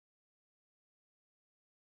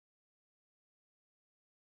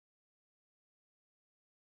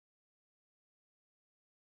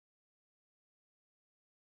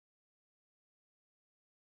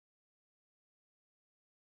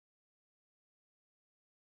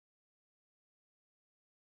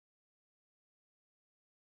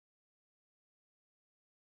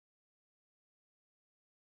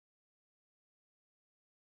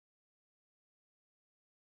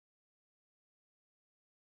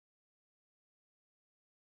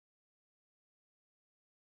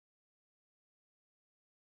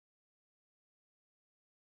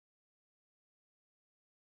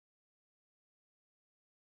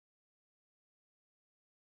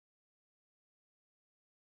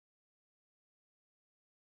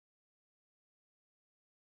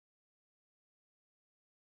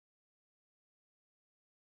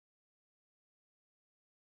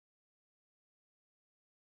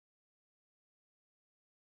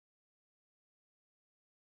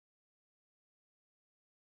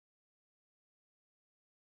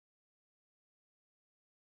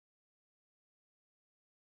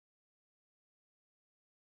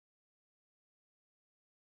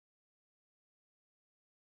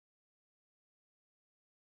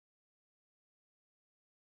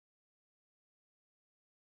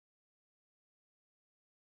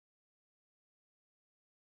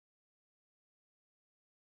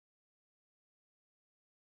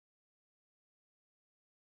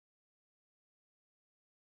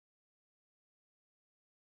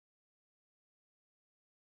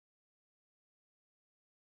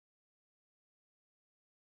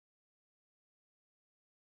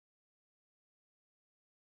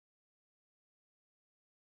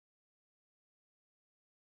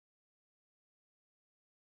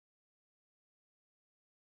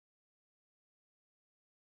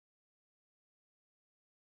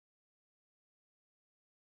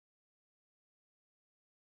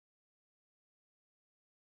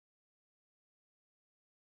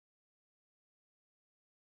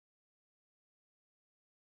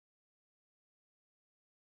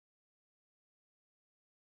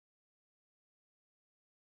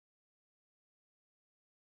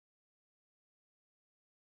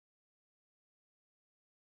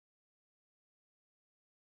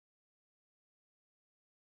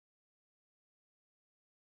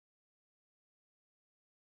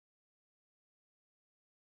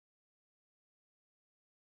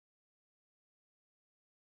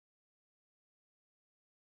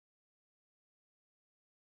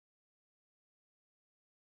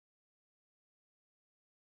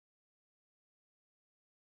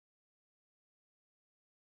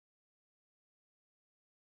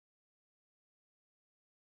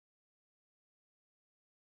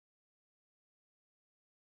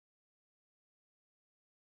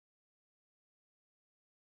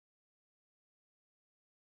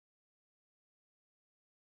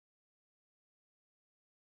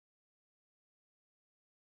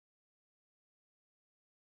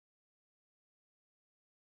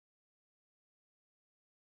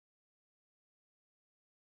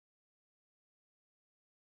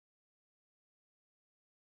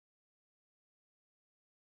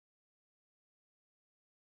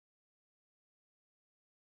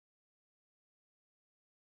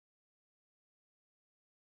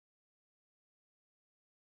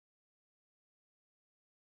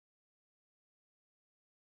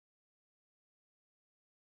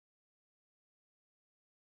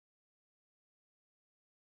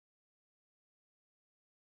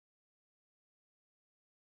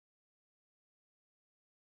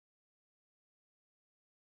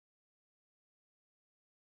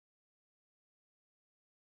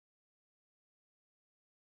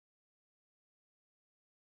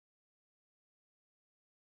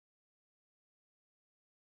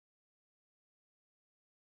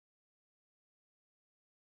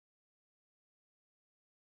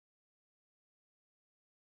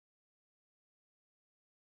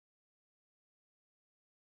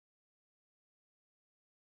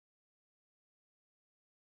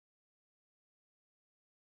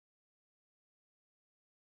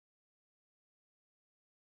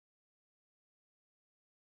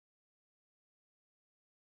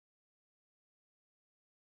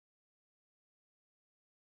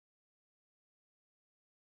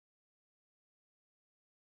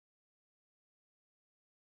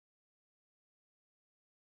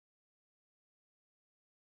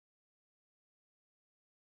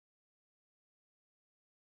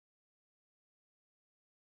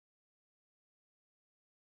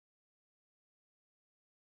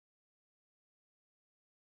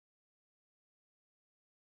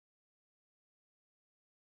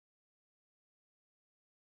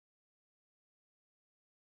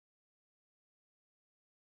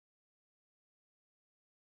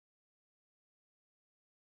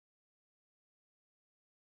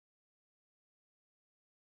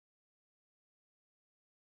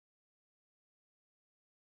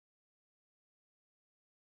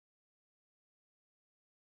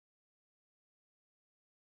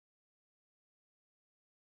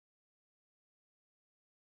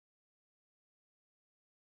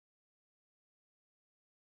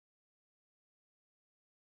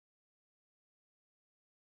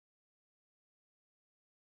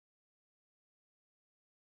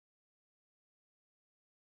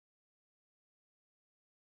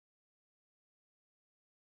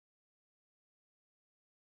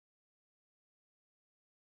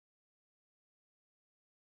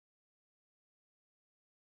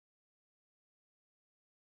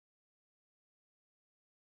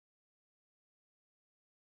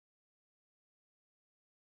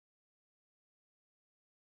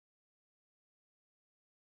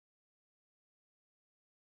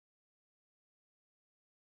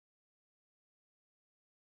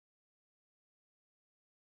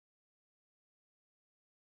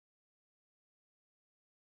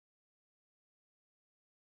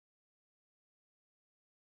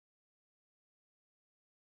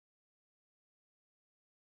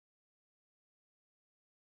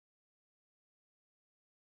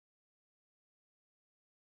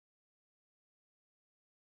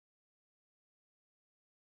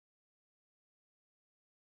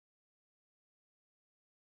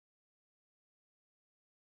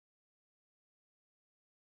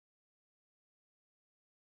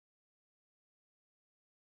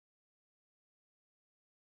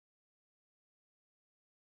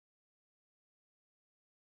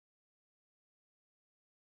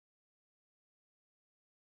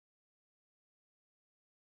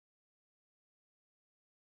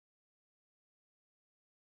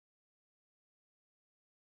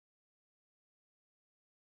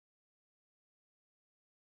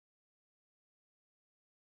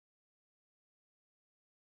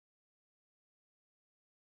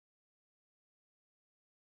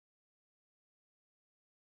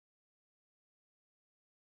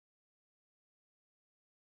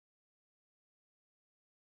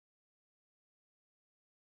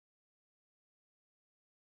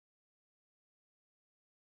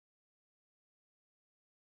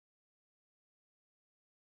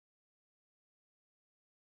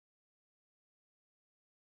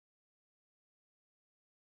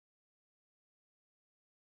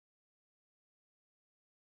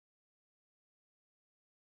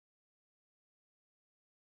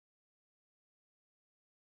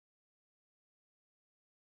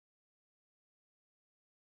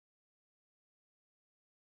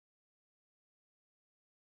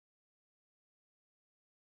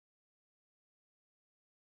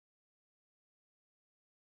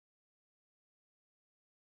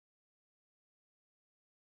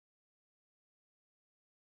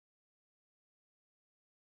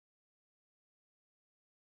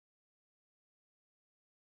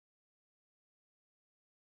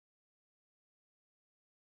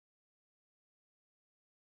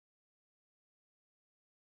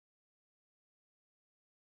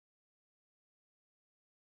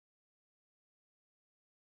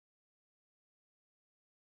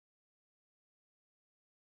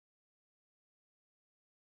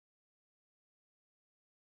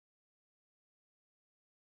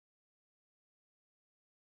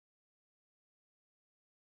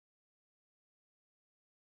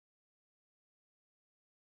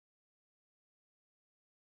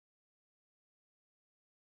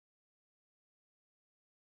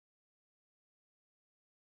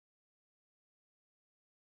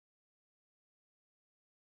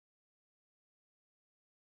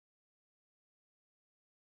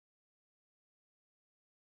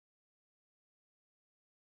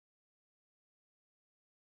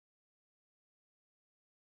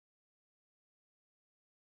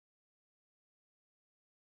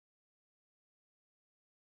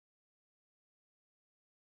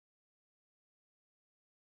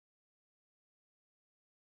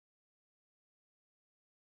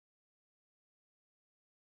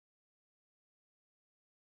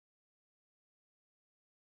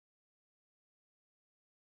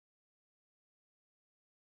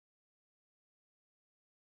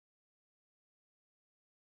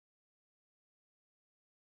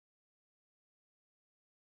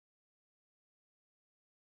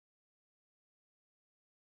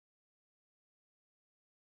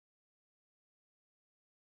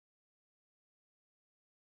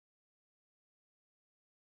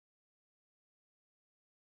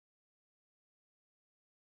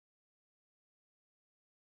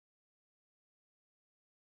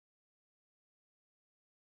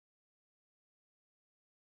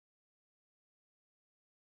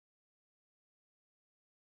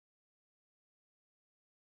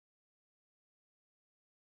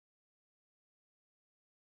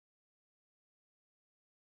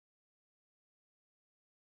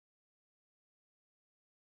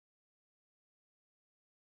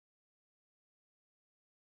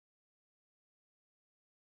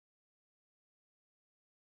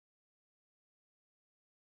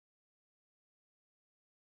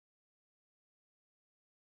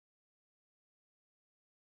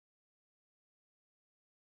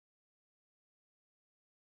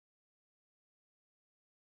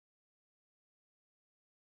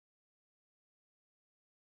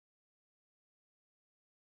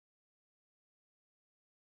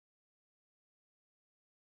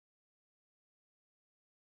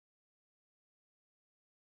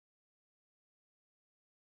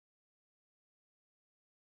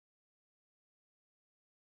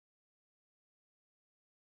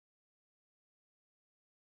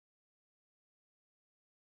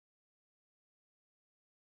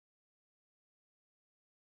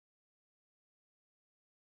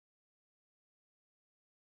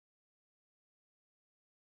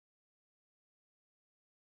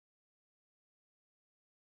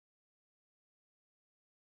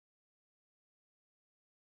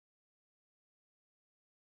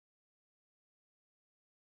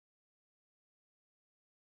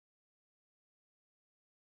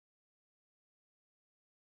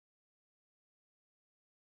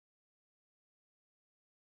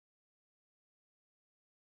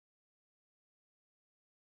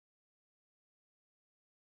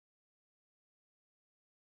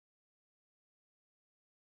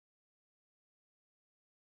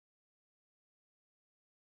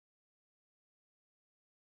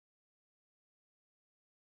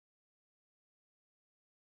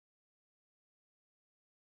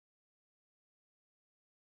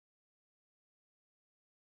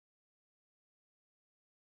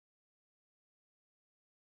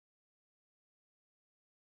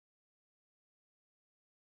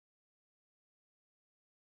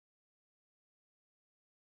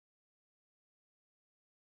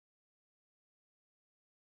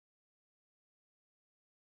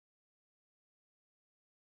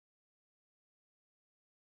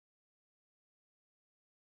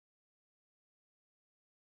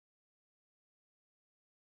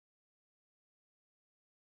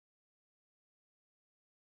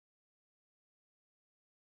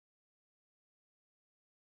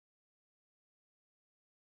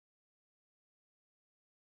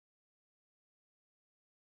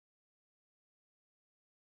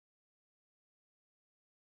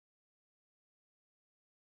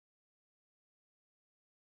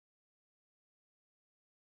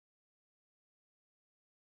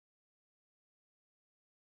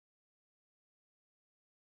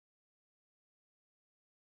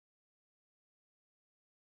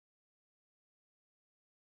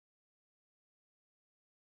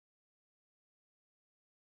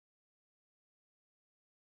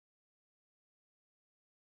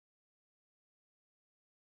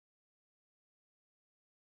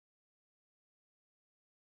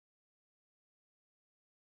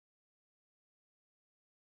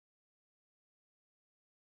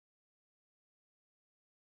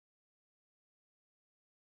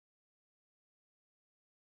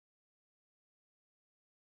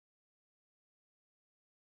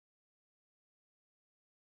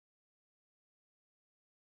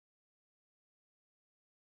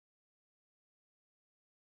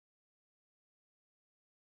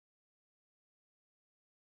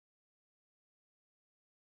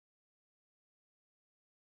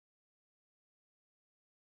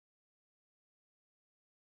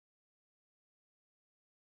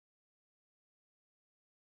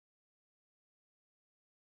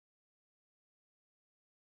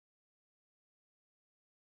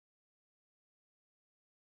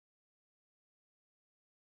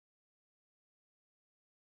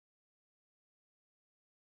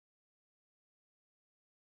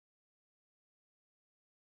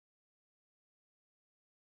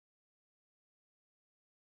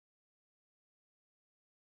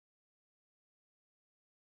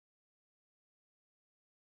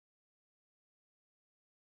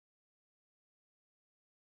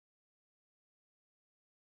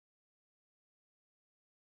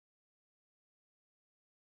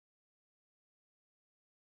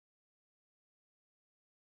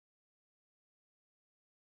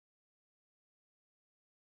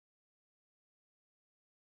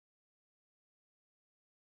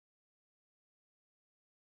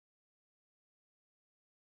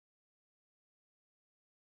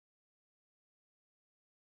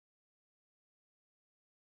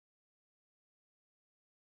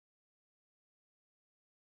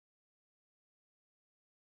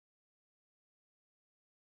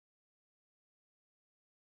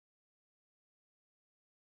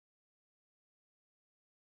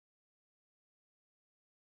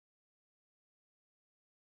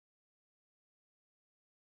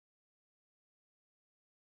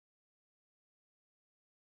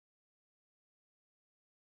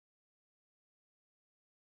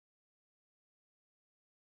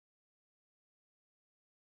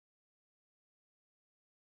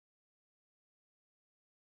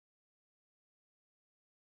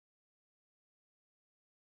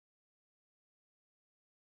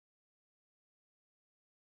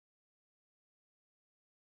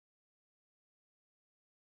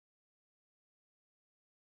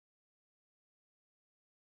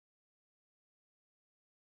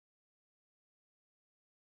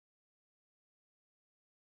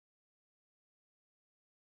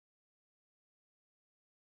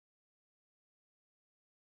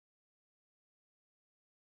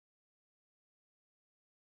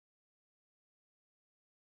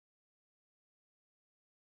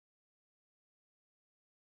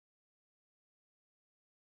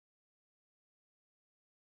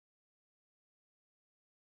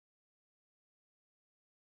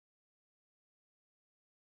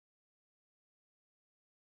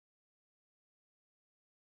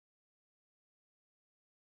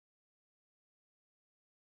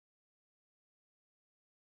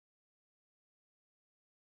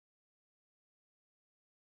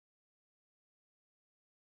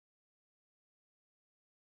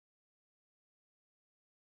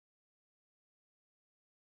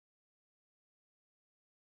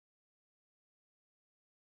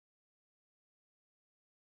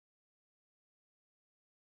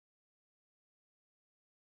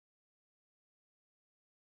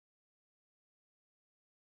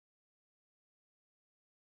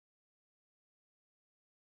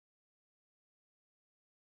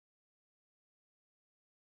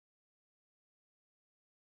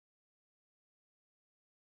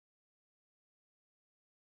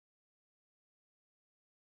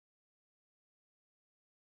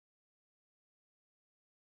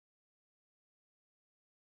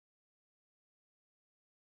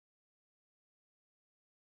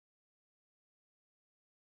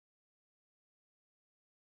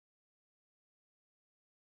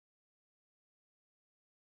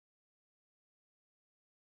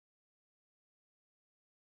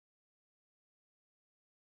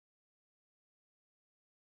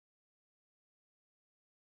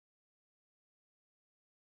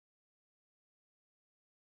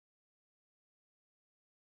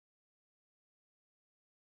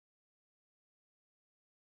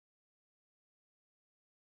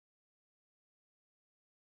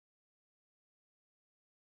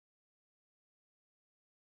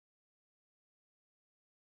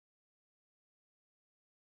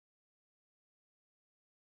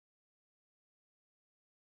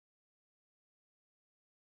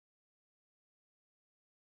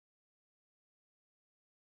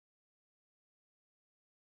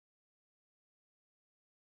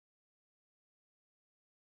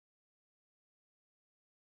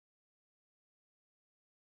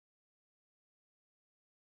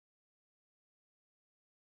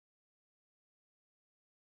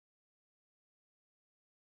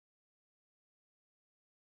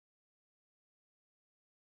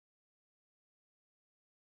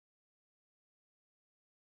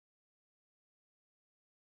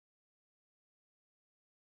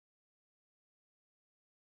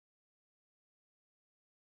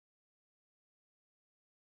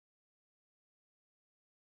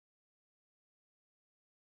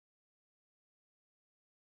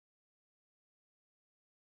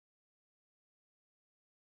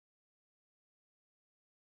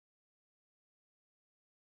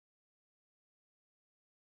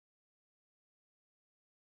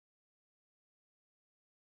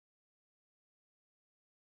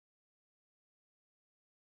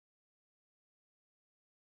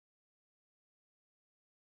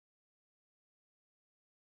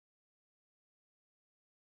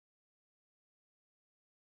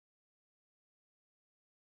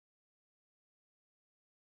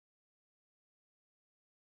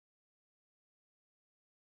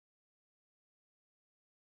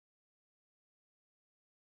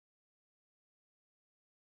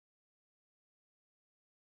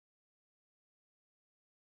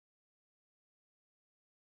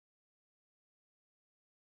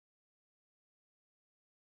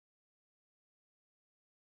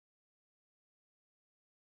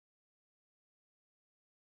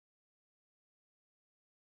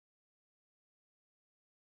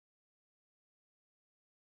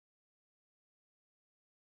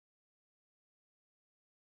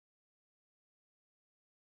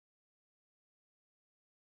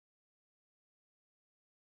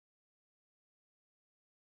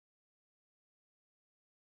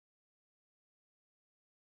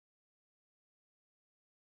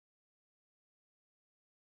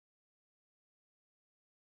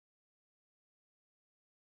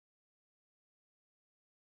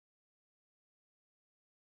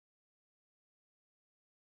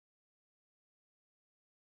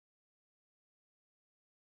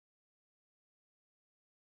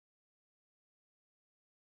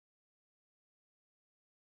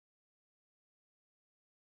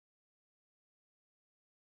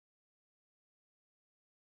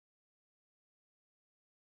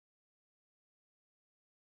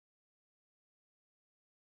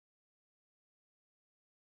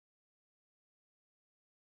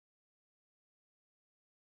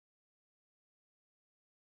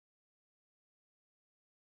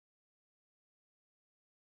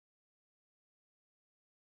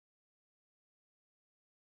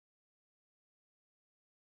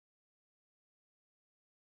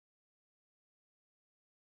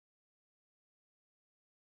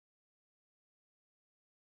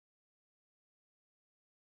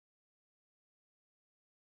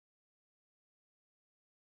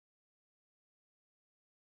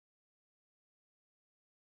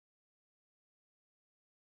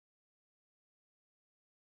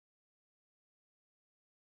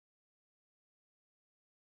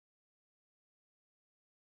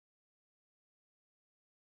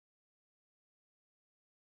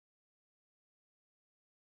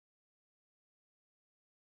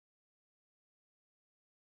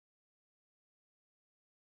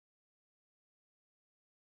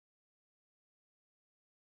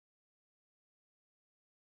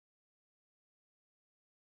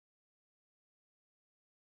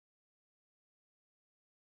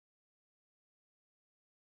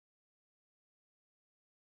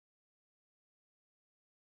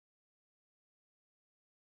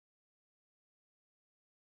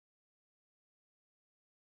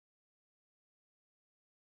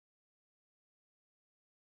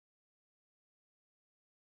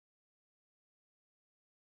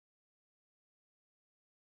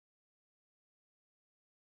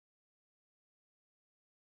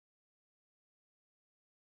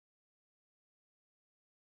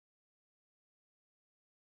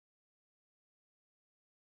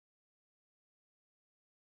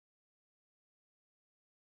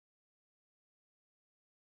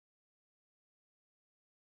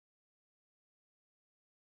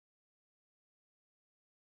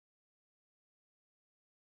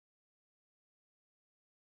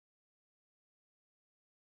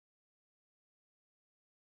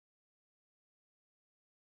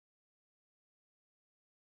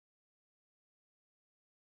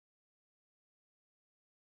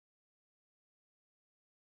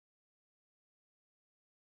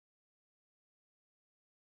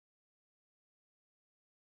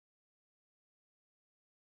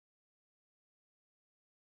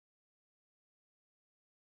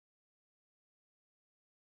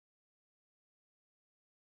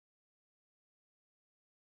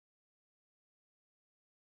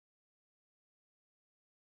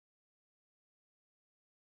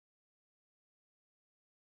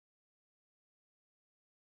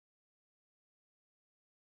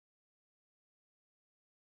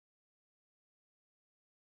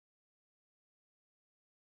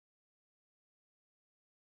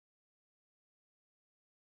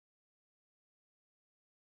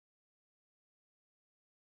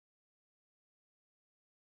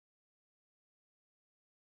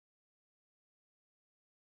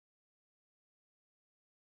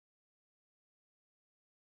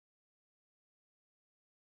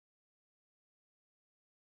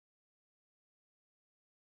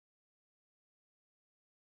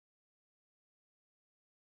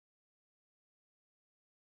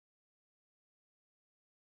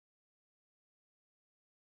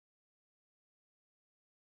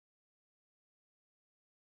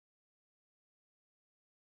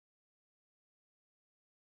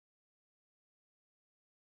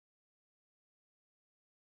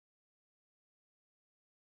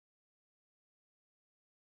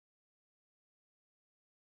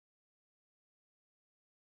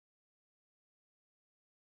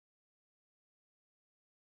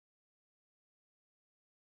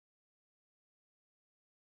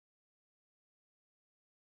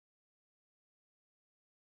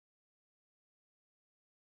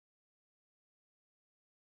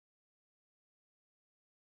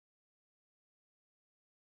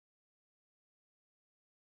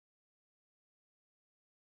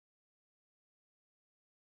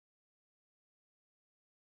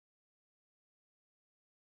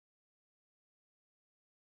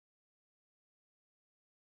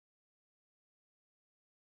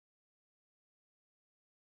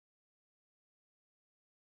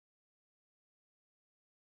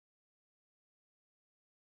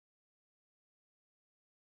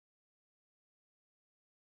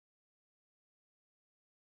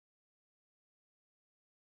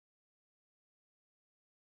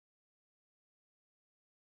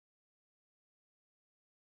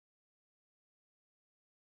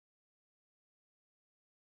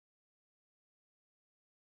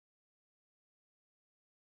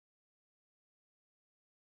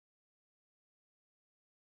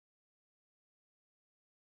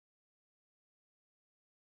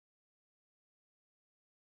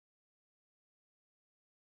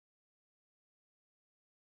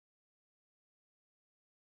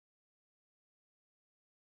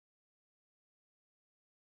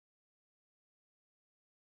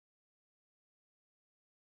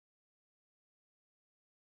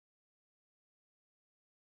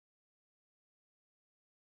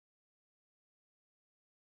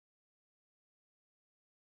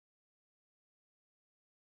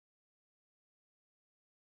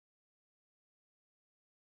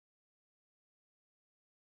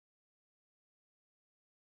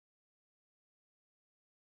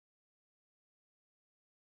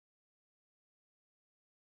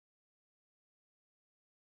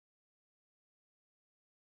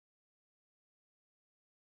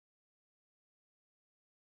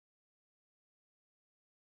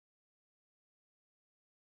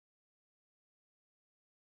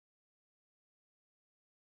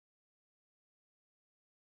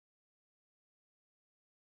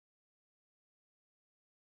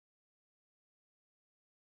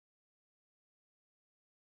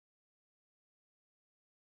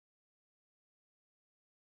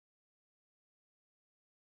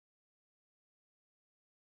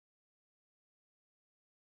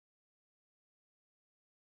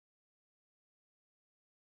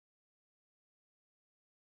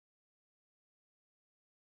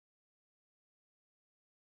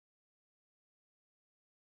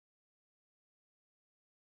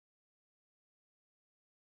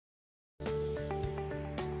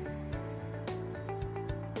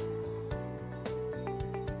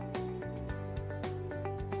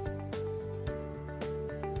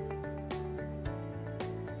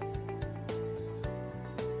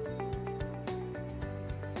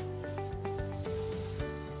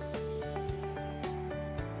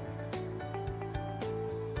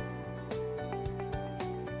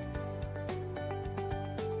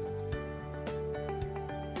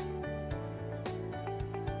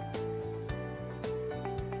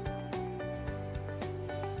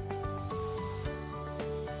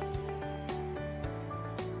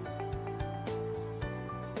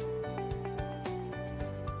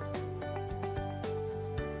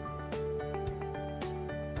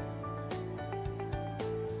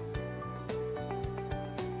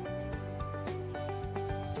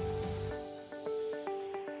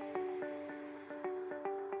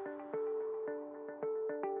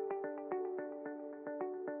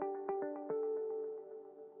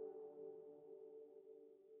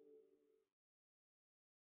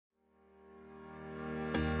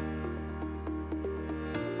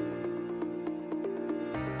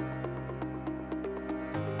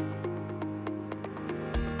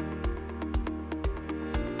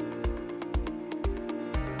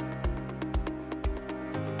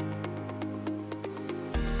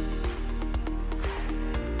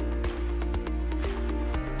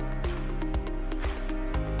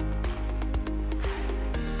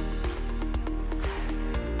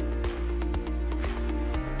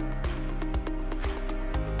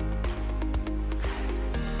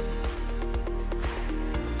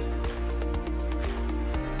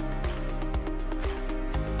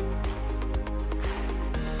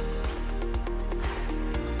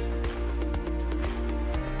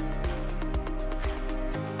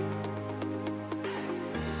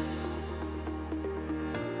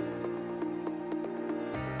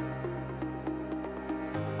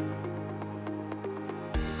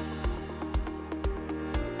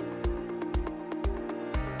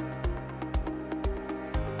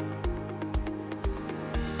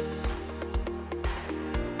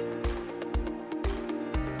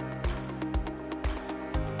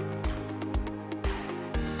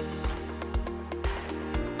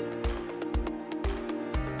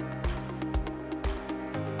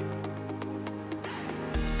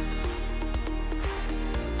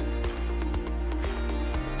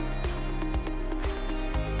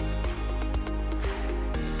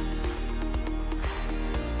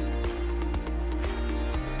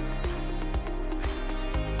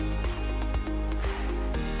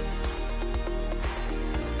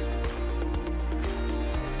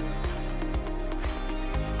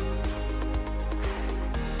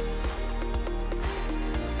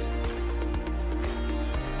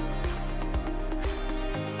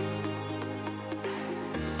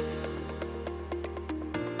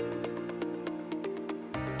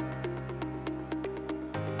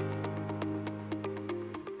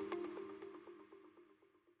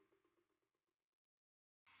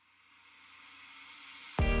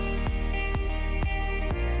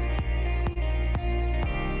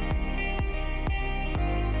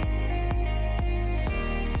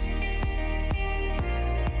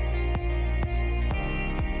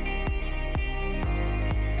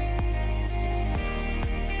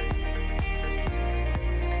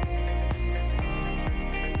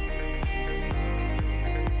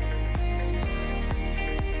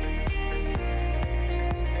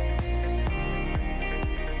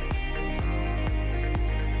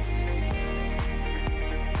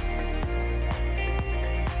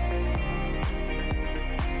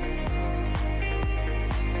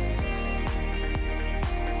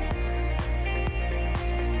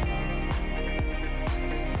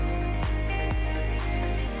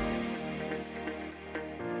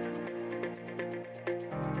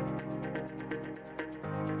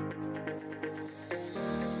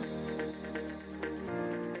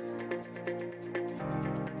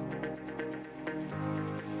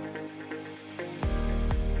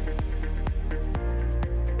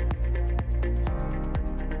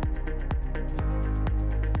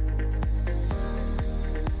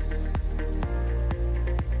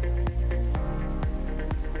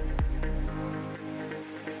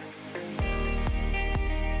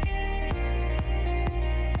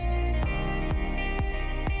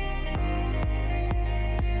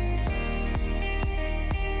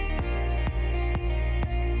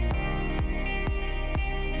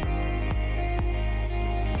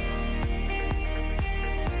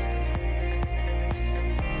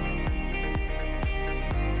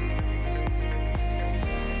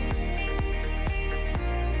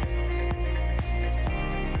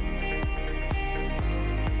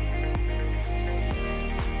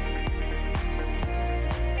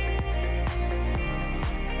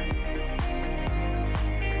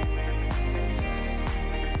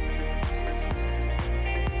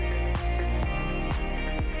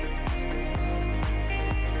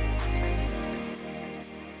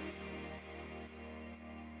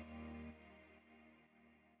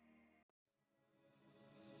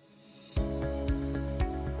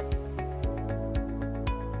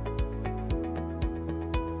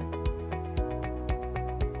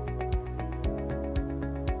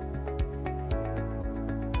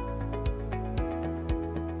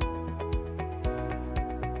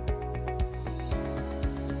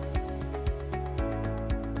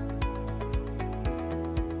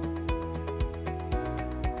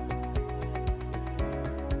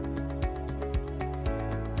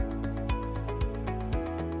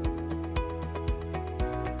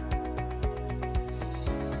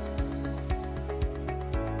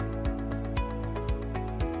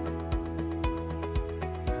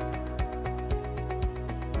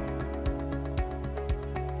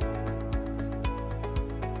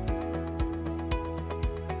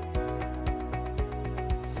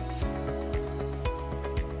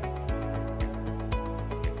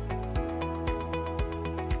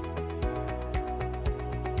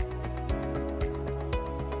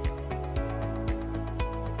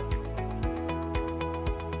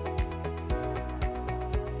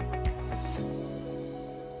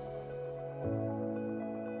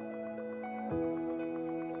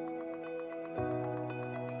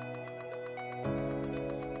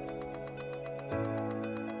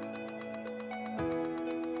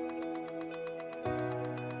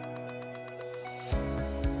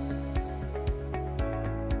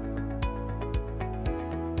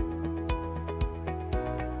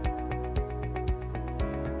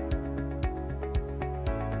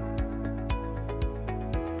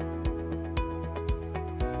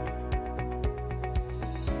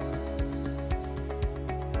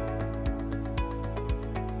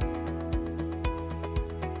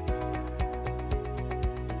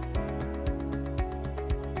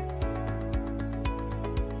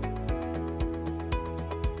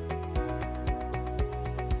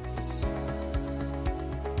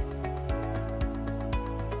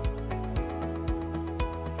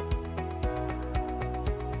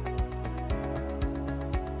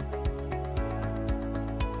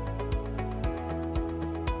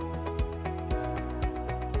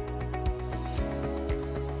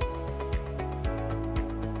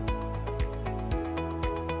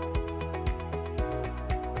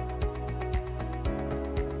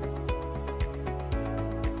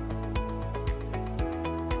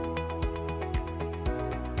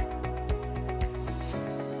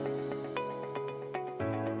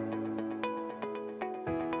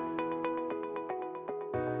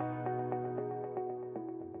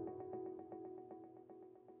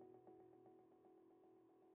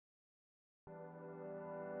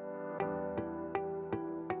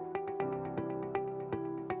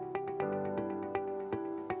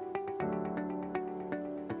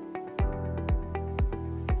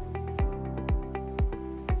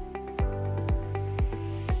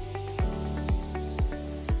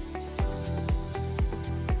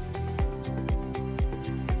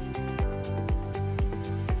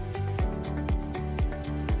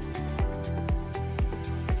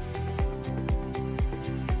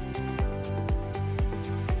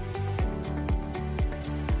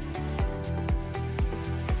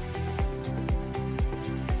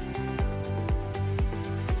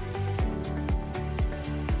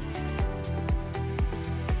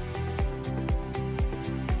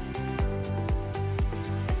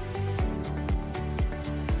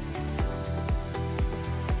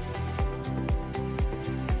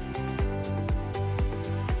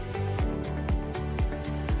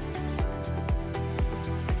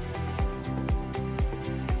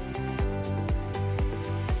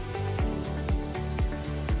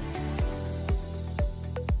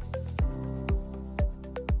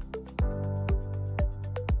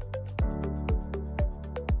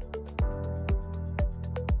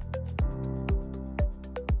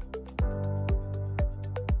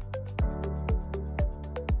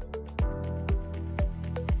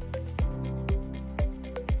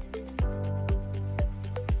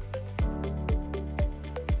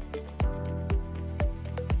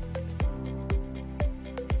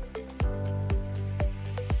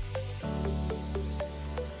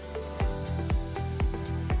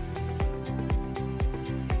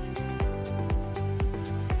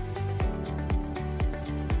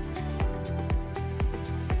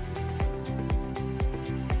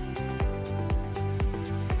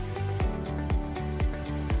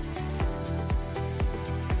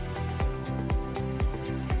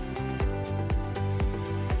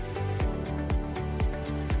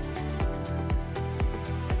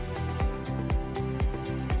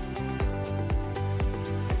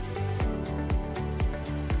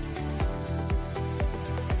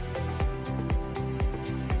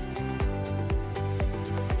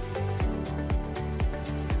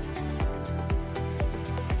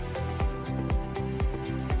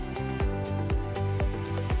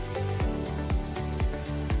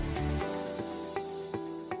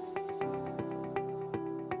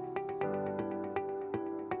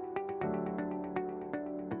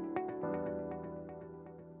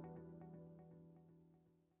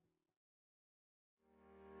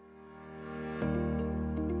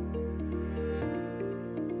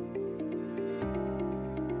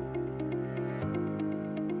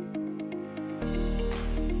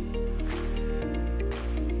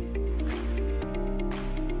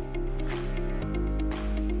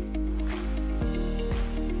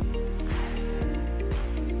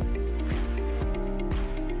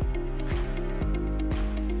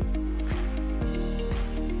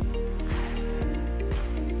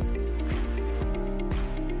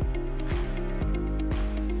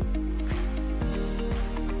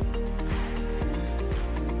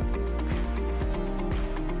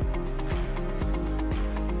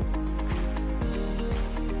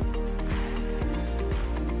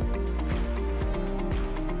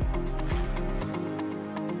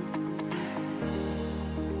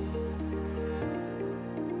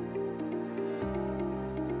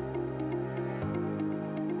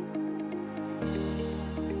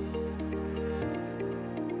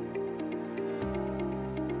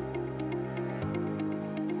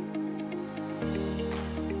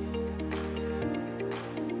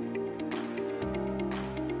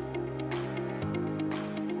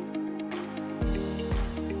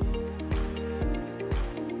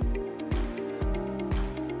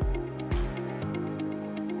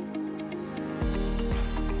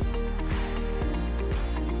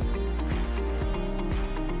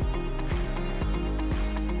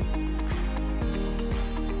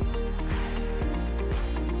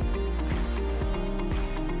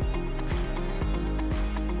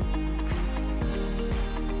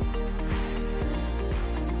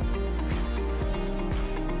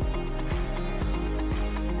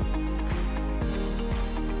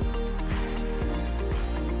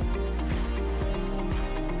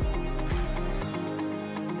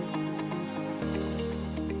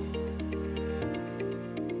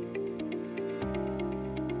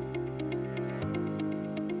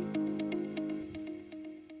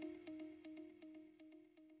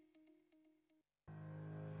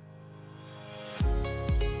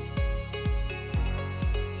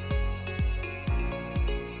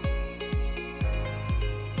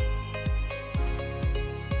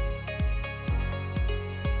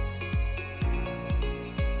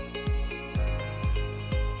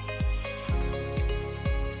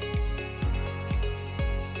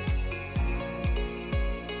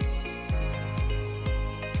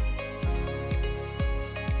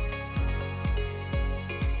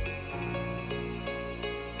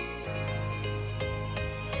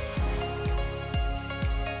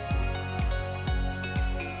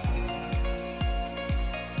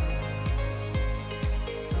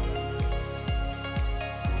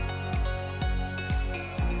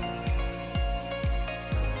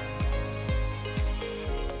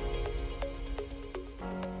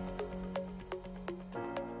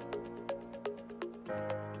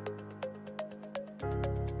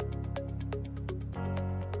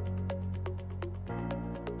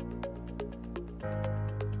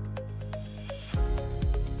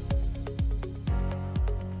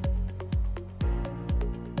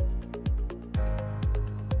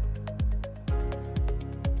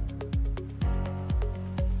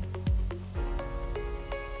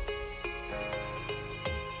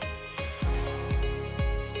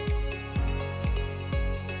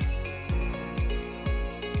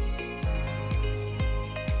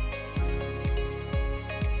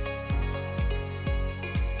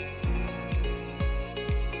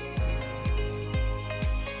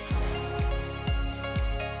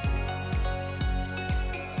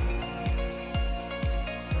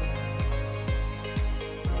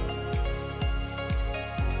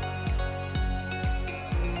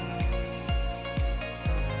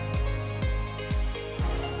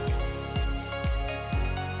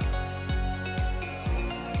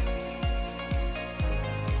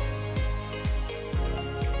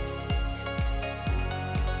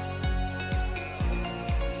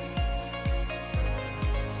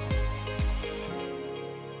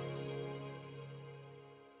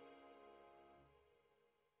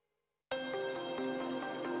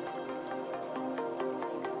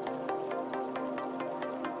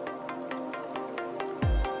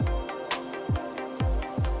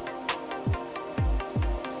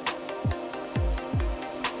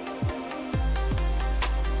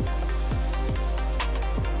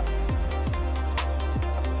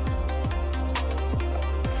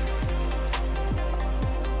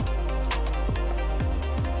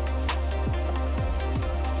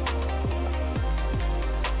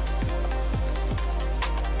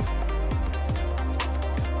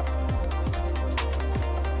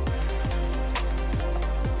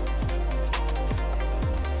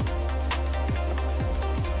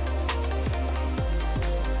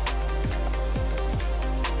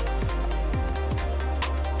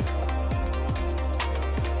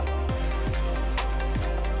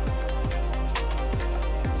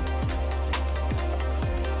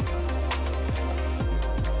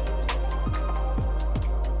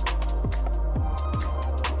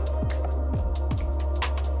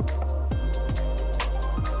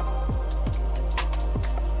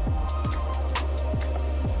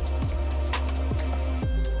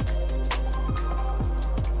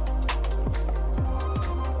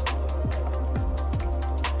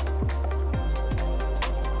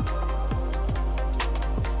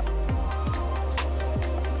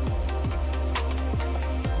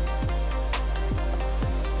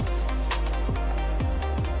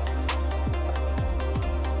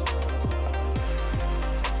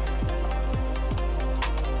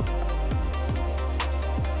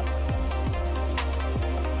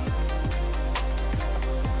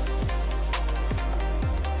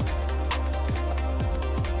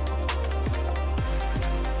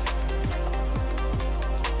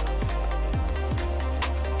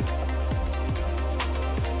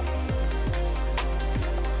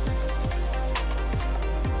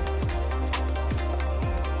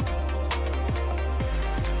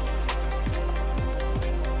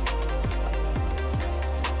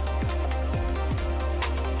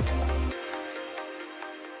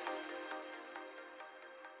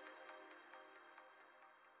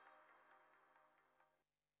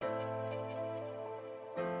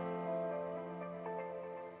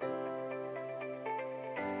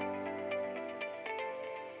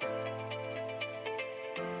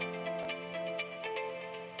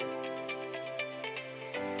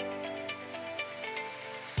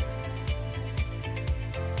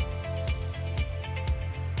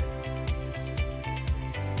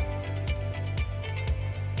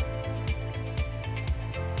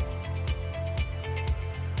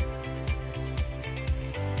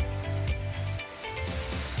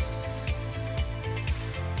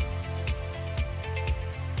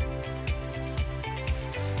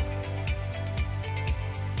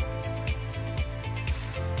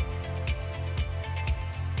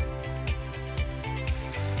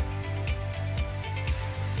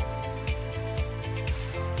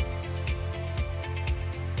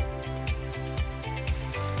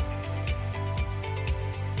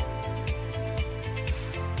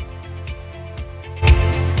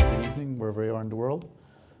listening, wherever you are in the world.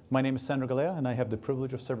 My name is Sandro Galea, and I have the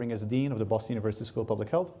privilege of serving as Dean of the Boston University School of Public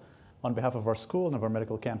Health. On behalf of our school and of our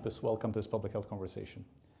medical campus, welcome to this public health conversation.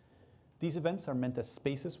 These events are meant as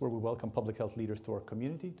spaces where we welcome public health leaders to our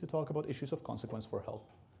community to talk about issues of consequence for health.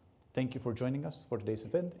 Thank you for joining us for today's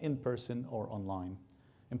event, in person or online.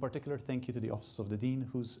 In particular, thank you to the Office of the Dean,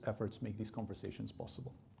 whose efforts make these conversations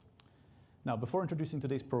possible. Now, before introducing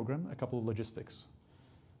today's program, a couple of logistics.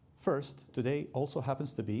 First, today also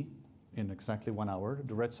happens to be, in exactly 1 hour,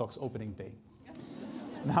 the Red Sox opening day.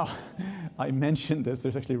 Now, I mentioned this,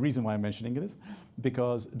 there's actually a reason why I'm mentioning this,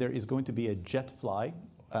 because there is going to be a jet fly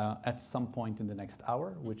at some point in the next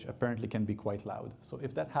hour, which apparently can be quite loud. So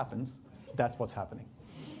if that happens, that's what's happening.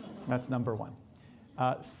 That's number one.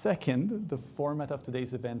 Second, the format of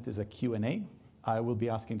today's event is a Q&A. I will be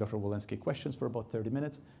asking Dr. Walensky questions for about 30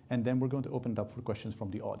 minutes, and then we're going to open it up for questions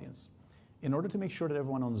from the audience. In order to make sure that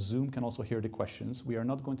everyone on Zoom can also hear the questions, we are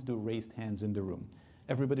not going to do raised hands in the room.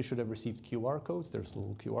 Everybody should have received QR codes. There's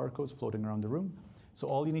little QR codes floating around the room. So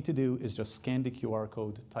all you need to do is just scan the QR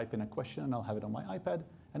code, type in a question, and I'll have it on my iPad,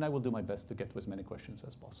 and I will do my best to get to as many questions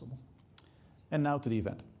as possible. And now to the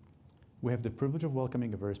event. We have the privilege of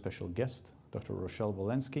welcoming a very special guest. Dr. Rochelle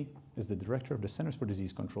Walensky is the Director of the Centers for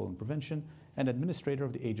Disease Control and Prevention and Administrator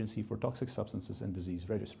of the Agency for Toxic Substances and Disease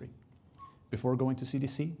Registry. Before going to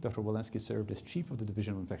CDC, Dr. Walensky served as Chief of the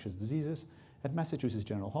Division of Infectious Diseases at Massachusetts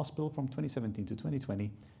General Hospital from 2017 to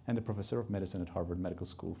 2020 and a Professor of Medicine at Harvard Medical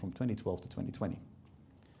School from 2012 to 2020.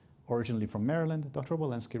 Originally from Maryland, Dr.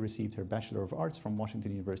 Walensky received her Bachelor of Arts from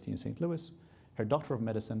Washington University in St. Louis, her Doctor of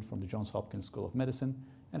Medicine from the Johns Hopkins School of Medicine,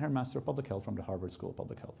 and her Master of Public Health from the Harvard School of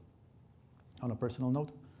Public Health. On a personal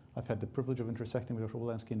note, I've had the privilege of intersecting with Dr.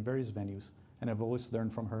 Walensky in various venues, and I've always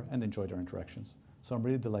learned from her and enjoyed our interactions. So I'm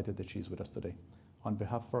really delighted that she's with us today. On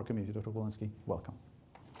behalf of our community, Dr. Walensky, welcome.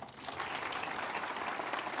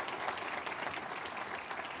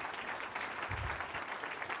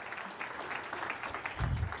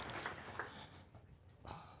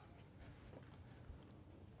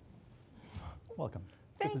 Welcome.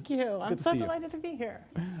 Thank you. I'm so delighted to be here.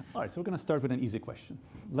 All right, so we're going to start with an easy question.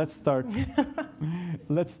 Let's start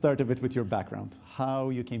a bit with your background, how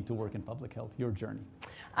you came to work in public health, your journey.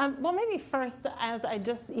 Well, maybe first, as I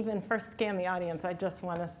just even first scan the audience, I just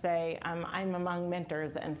want to say I'm among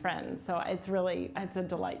mentors and friends. So it's a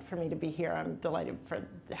delight for me to be here. I'm delighted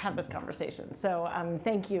to have this conversation. So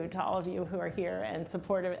thank you to all of you who are here and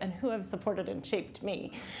supportive and who have supported and shaped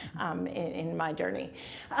me in my journey.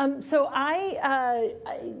 So I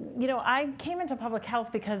came into public health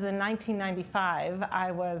because in 1995,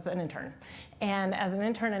 I was an intern. And as an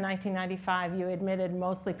intern in 1995, you admitted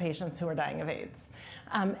mostly patients who were dying of AIDS.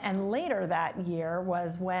 And later that year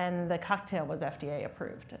was when the cocktail was FDA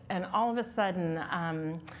approved. And all of a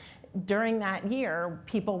sudden, during that year,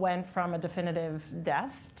 people went from a definitive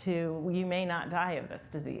death to you may not die of this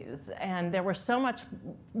disease. And there was so much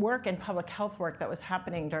work and public health work that was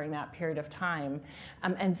happening during that period of time,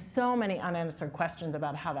 and so many unanswered questions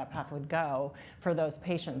about how that path would go for those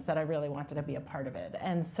patients that I really wanted to be a part of it.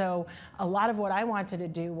 And so a lot of what I wanted to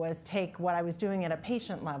do was take what I was doing at a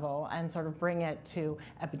patient level and sort of bring it to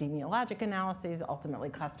epidemiologic analyses, ultimately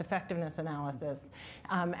cost effectiveness analysis.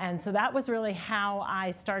 And so that was really how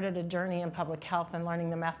I started a journey in public health and learning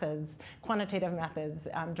the methods, quantitative methods,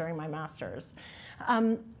 during my master's.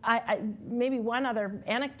 Maybe one other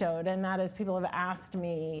anecdote, and that is people have asked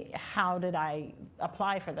me, how did I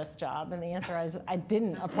apply for this job? And the answer is, I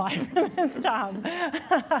didn't apply for this job.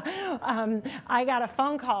 I got a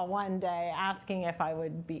phone call one day asking if I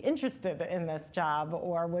would be interested in this job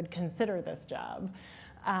or would consider this job.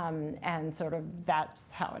 And sort of that's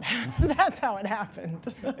how it happened. That's how it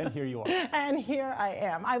happened. And here you are. And here I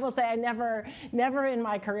am. I will say I never in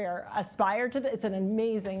my career aspired to this. It's an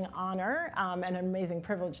amazing honor and an amazing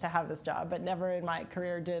privilege to have this job, but never in my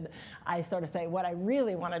career did I sort of say what I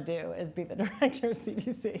really want to do is be the director of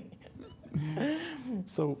CDC.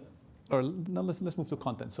 So, now let's move to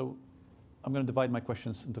content. So, I'm going to divide my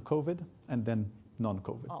questions into COVID and then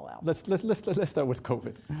non-COVID. All else. Let's start with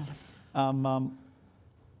COVID.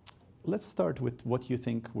 Let's start with what you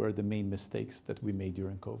think were the main mistakes that we made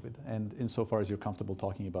during COVID. And insofar as you're comfortable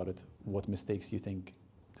talking about it, what mistakes you think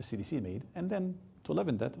the CDC made? And then to live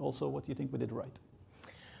in that, also what you think we did right?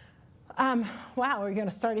 Wow, we're going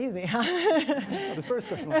to start easy, huh? Well, the first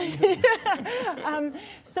question was easy.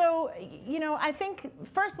 So, I think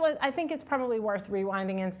first, I think it's probably worth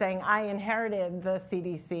rewinding and saying I inherited the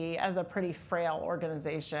CDC as a pretty frail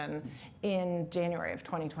organization in January of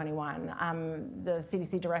 2021. The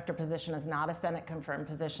CDC director position is not a Senate-confirmed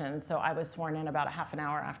position, so I was sworn in about a half an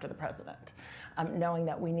hour after the president, knowing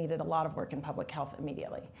that we needed a lot of work in public health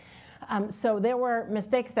immediately. So there were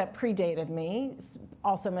mistakes that predated me,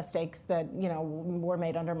 also mistakes that were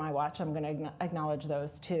made under my watch. I'm going to acknowledge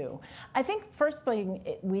those too. I think first thing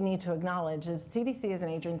we need to acknowledge is CDC is an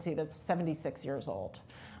agency that's 76 years old.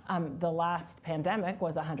 The last pandemic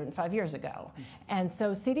was 105 years ago. And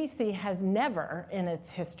so CDC has never in its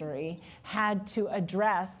history had to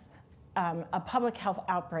address a public health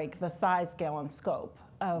outbreak the size, scale, and scope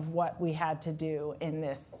of what we had to do in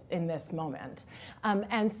this moment.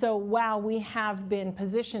 And so while we have been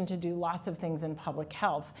positioned to do lots of things in public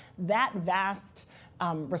health, that vast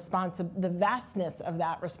the vastness of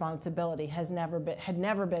that responsibility had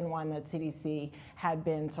never been one that CDC had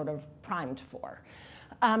been sort of primed for.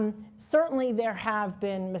 Certainly there have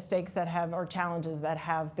been mistakes or challenges that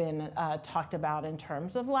have been talked about in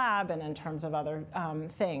terms of lab and in terms of other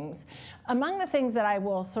things. Among the things that I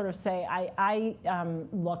will sort of say I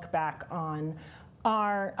look back on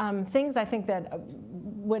are things I think that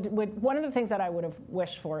one of the things that I would have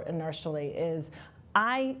wished for initially is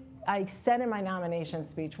I said in my nomination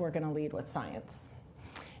speech, we're going to lead with science.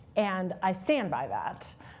 And I stand by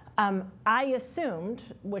that. I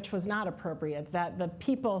assumed, which was not appropriate, that the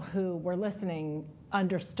people who were listening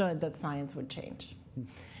understood that science would change.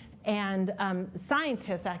 And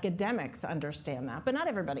scientists, academics understand that, but not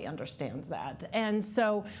everybody understands that. And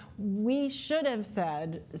so we should have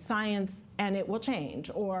said science and it will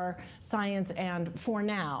change, or science and for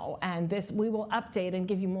now, and this we will update and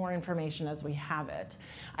give you more information as we have it.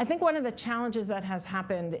 I think one of the challenges that has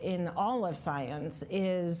happened in all of science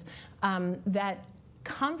is that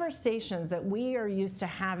conversations that we are used to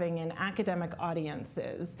having in academic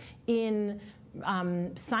audiences, in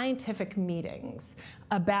scientific meetings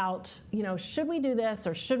about, should we do this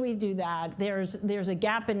or should we do that? There's a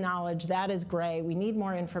gap in knowledge, that is gray, we need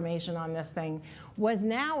more information on this thing, was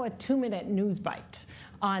now a 2-minute news bite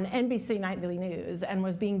on NBC Nightly News and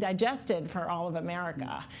was being digested for all of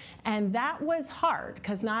America. And that was hard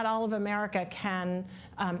because not all of America can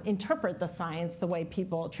interpret the science the way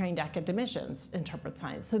trained academicians interpret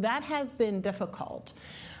science. So that has been difficult.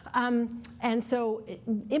 And so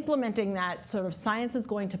implementing that sort of science is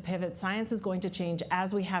going to pivot, science is going to change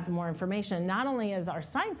as we have more information, not only as our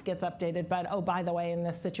science gets updated, but, oh, by the way, in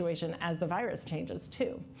this situation, as the virus changes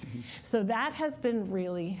too. So that has been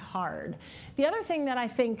really hard. The other thing that I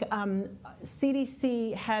think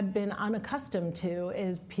CDC had been unaccustomed to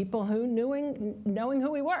is people who knowing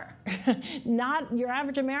who we were. Not your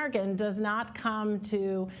average American does not come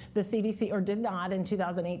to the CDC, or did not in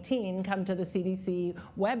 2018 come to the CDC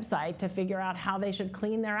website to figure out how they should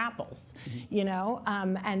clean their apples,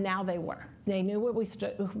 and now they were. They knew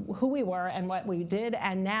who we were and what we did,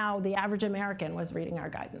 and now the average American was reading our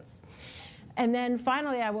guidance. And then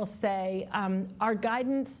finally, I will say our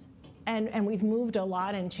guidance, and we've moved a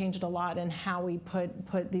lot and changed a lot in how we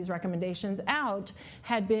put these recommendations out,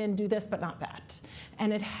 had been do this but not that.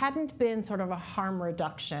 And it hadn't been sort of a harm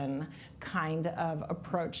reduction kind of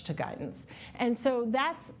approach to guidance. And so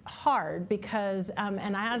that's hard because,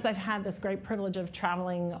 and as I've had this great privilege of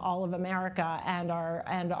traveling all of America and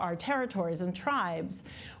our territories and tribes,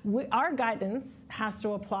 our guidance has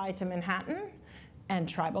to apply to Manhattan and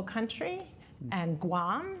tribal country and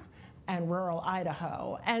Guam and rural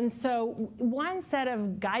Idaho. And so one set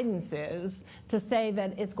of guidance is to say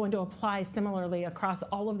that it's going to apply similarly across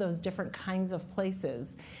all of those different kinds of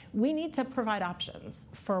places. We need to provide options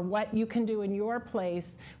for what you can do in your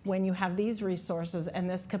place when you have these resources and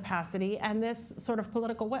this capacity and this sort of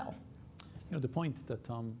political will. The point that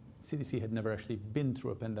CDC had never actually been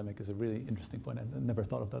through a pandemic is a really interesting point. I never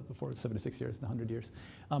thought of that before. 76 years, 100 years.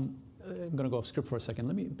 I'm going to go off script for a second.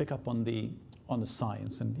 Let me pick up on the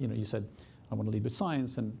science. And you said I want to lead with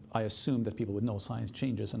science, and I assume that people would know science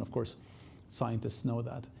changes, and of course, scientists know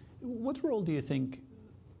that. What role do you think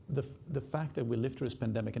the fact that we lived through this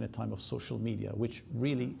pandemic in a time of social media, which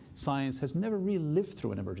really science has never really lived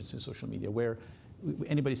through an emergency in social media, where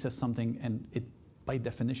anybody says something and it, by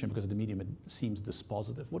definition, because of the medium, it seems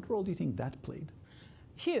dispositive. What role do you think that played?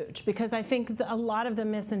 Huge, because I think a lot of the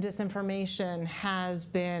mis and disinformation has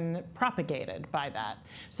been propagated by that.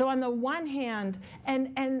 So on the one hand,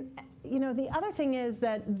 and the other thing is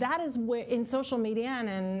that is where in social media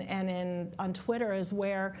and on Twitter is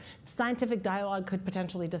where scientific dialogue could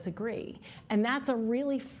potentially disagree. And that's a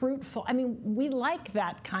really fruitful, we like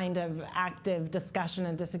that kind of active discussion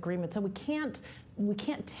and disagreement, so we can't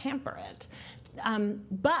tamper it.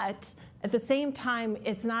 But at the same time,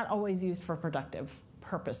 it's not always used for productive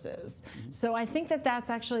purposes. So I think that that's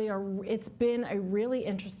actually it's been a really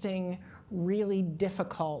interesting, really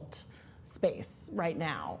difficult space right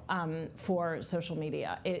now for social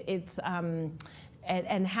media.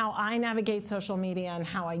 and how I navigate social media and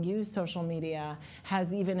how I use social media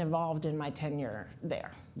has even evolved in my tenure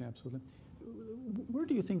there. Yeah, absolutely. Where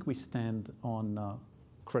do you think we stand on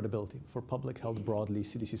credibility for public health broadly,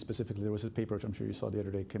 CDC specifically? There was a paper, which I'm sure you saw the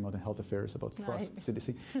other day, came out in Health Affairs about FROST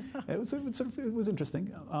CDC. It was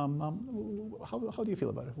interesting. How do you feel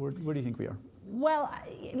about it? Where do you think we are? Well,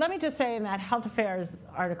 let me just say in that Health Affairs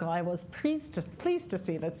article, I was pleased to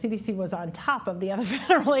see that CDC was on top of the other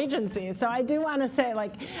federal agencies. So I do want to say,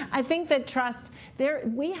 like, I think that trust,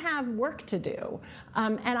 we have work to do.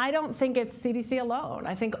 And I don't think it's CDC alone.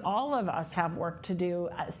 I think all of us have work to do.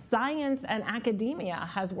 Science and academia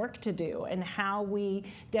has work to do in how we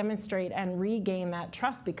demonstrate and regain that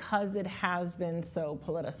trust because it has been so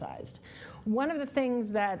politicized. One of the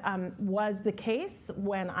things that was the case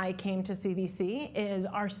when I came to CDC is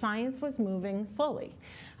our science was moving slowly.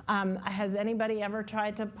 Has anybody ever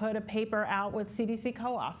tried to put a paper out with CDC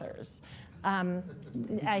co-authors?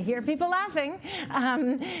 I hear people laughing.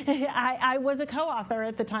 I was a co-author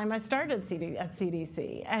at the time I started at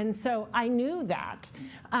CDC, and so I knew that.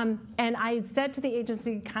 And I had said to the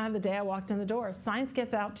agency kind of the day I walked in the door, science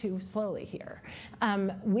gets out too slowly here.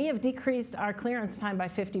 We have decreased our clearance time by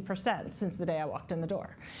 50% since the day I walked in the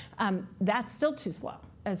door. That's still too slow,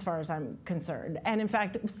 as far as I'm concerned. And in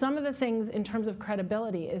fact, some of the things in terms of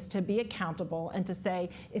credibility is to be accountable and to say,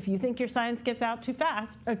 if you think your science gets out too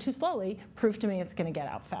fast or too slowly, prove to me it's going to get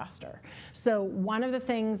out faster. So one of the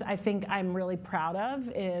things I think I'm really proud of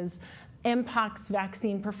is Mpox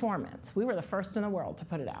vaccine performance. We were the first in the world to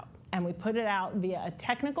put it out. And we put it out via a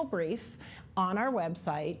technical brief on our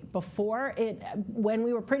website when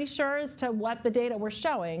we were pretty sure as to what the data were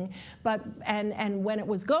showing, and when it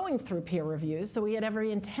was going through peer review, so we had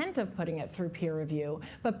every intent of putting it through peer review,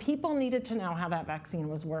 but people needed to know how that vaccine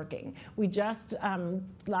was working. We just,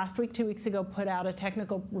 last week, 2 weeks ago, put out a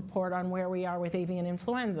technical report on where we are with avian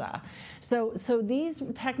influenza. So these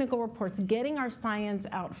technical reports, getting our science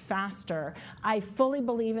out faster, I fully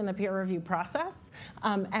believe in the peer review process,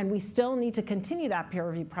 and we still need to continue that peer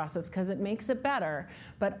review process because it makes it better,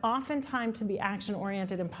 but oftentimes to be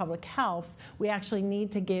action-oriented in public health, we actually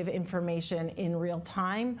need to give information in real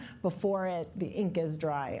time before the ink is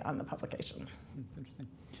dry on the publication. Interesting.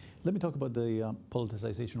 Let me talk about the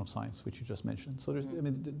politicization of science, which you just mentioned. So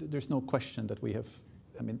there's no question that we have,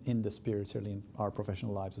 in the spirit, certainly in our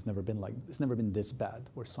professional lives, it's never been this bad,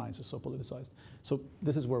 where science is so politicized. So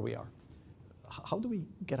this is where we are. How do we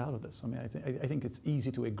get out of this? I think it's easy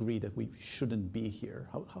to agree that we shouldn't be here.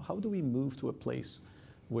 How do we move to a place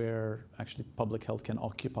where actually public health can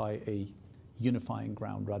occupy a unifying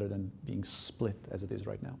ground rather than being split as it is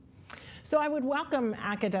right now? So I would welcome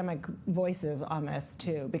academic voices on this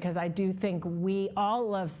too, because I do think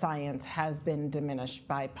all of science has been diminished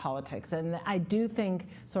by politics. And I do think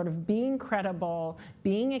sort of being credible,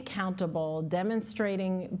 being accountable,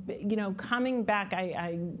 demonstrating, coming back,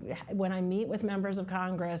 when I meet with members of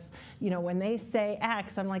Congress, when they say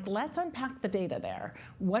X, I'm like, let's unpack the data there.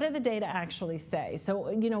 What do the data actually say? So,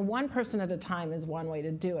 one person at a time is one way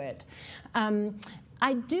to do it.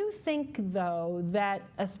 I do think, though, that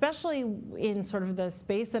especially in sort of the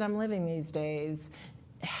space that I'm living these days,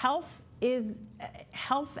 health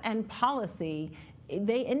and policy,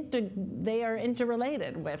 they are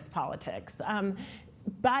interrelated with politics.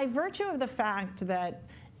 By virtue of the fact that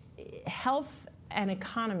health and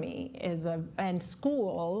economy and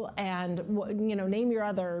school and name your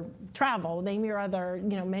other travel, name your other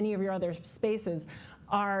many of your other spaces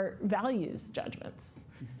are values judgments.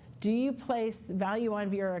 Do you place value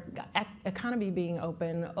on your economy being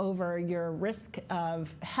open over your risk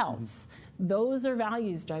of health? Those are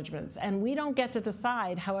values judgments, and we don't get to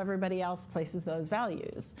decide how everybody else places those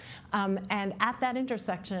values. And at that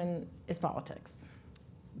intersection is politics.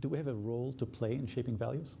 Do we have a role to play in shaping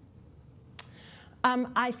values?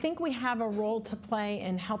 I think we have a role to play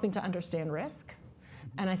in helping to understand risk.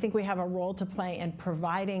 And I think we have a role to play in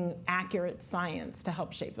providing accurate science to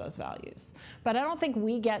help shape those values. But I don't think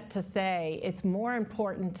we get to say it's more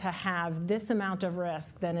important to have this amount of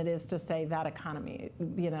risk than it is to say that economy,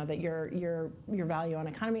 that your value on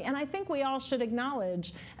economy. And I think we all should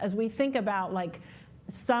acknowledge, as we think about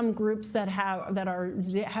some groups that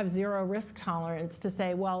have zero risk tolerance, to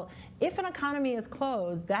say, well, if an economy is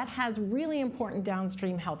closed, that has really important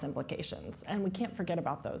downstream health implications, and we can't forget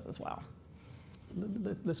about those as well.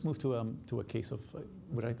 Let's move to a case of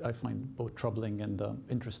what I find both troubling and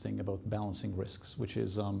interesting about balancing risks, which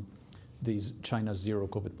is China's zero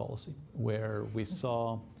COVID policy, where we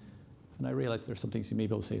saw, and I realize there's some things you may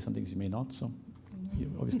be able to say, some things you may not, so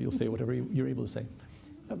obviously you'll say whatever you're able to say.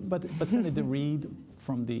 But certainly the read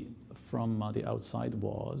from the outside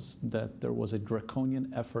was that there was a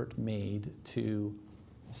draconian effort made to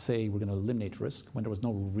say we're going to eliminate risk when there was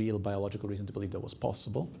no real biological reason to believe that was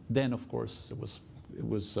possible. Then, of course, it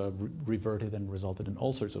was reverted and resulted in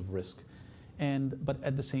all sorts of risk. But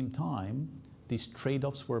at the same time, these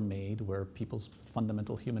trade-offs were made where people's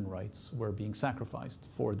fundamental human rights were being sacrificed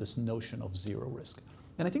for this notion of zero risk.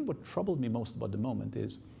 And I think what troubled me most about the moment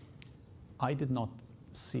is I did not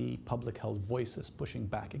see public health voices pushing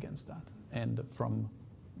back against that. And from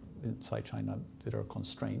inside China, there are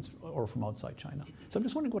constraints, or from outside China. So I'm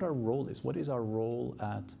just wondering what our role is. What is our role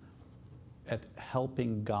at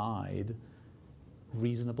helping guide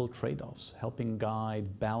reasonable trade-offs, helping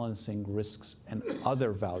guide balancing risks and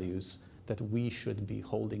other values that we should be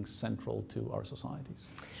holding central to our societies?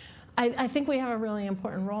 I think we have a really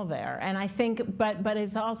important role there, and I think, but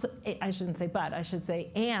it's also, I shouldn't say but, I should say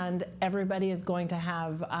and, everybody is going to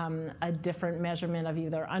have a different measurement of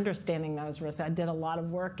either understanding those risks. I did a lot of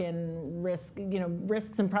work in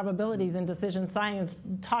risks and probabilities in decision science,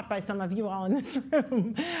 taught by some of you all in this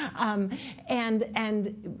room,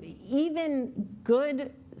 and even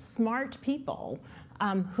good, smart people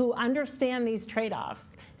who understand these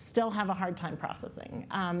trade-offs still have a hard time processing.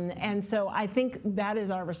 And so I think that is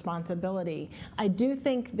our responsibility. I do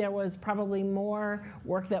think there was probably more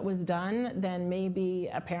work that was done than may be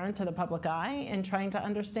apparent to the public eye in trying to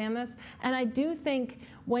understand this. And I do think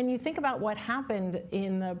when you think about what happened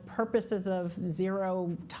in the purposes of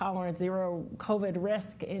zero tolerance, zero COVID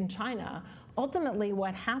risk in China, ultimately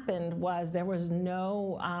what happened was there was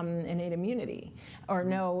no innate immunity or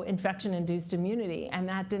no infection-induced immunity, and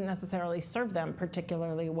that didn't necessarily serve them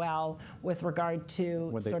particularly well with regard to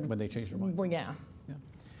when they changed their mind. Well, yeah.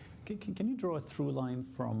 Can you draw a through line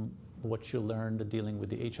from what you learned dealing with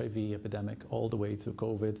the HIV epidemic all the way through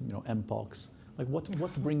COVID, Mpox? Like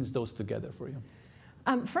what brings those together for you?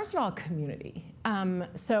 First of all, community.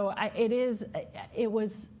 It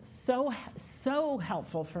was so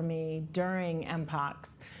helpful for me during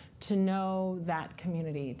Mpox to know that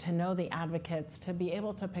community, to know the advocates, to be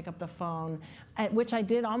able to pick up the phone, which I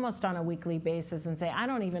did almost on a weekly basis, and say, I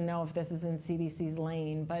don't even know if this is in CDC's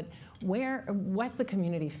lane, but what's the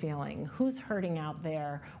community feeling? Who's hurting out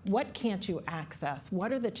there? What can't you access?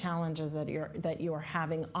 What are the challenges that you're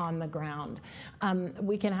having on the ground?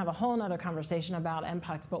 We can have a whole nother conversation about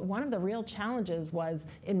Mpox, but one of the real challenges was,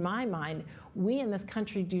 in my mind, we in this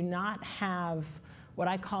country do not have what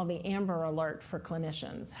I call the Amber Alert for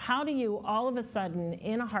clinicians. How do you all of a sudden,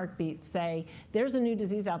 in a heartbeat, say, there's a new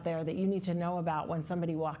disease out there that you need to know about when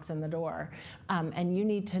somebody walks in the door, and you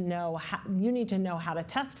need to know how to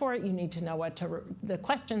test for it, you need to know the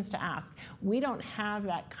questions to ask. We don't have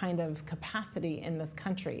that kind of capacity in this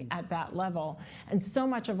country at that level. And so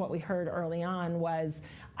much of what we heard early on was,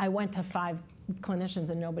 I went to 5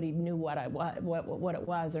 clinicians and nobody knew what it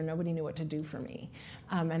was, or nobody knew what to do for me.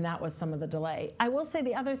 And that was some of the delay. I will say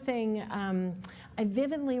the other thing, I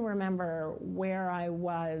vividly remember where I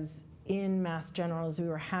was in Mass General as we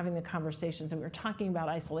were having the conversations, and we were talking about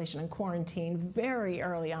isolation and quarantine very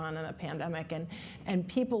early on in the pandemic, and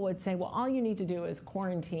people would say, well, all you need to do is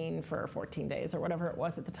quarantine for 14 days or whatever it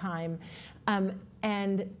was at the time.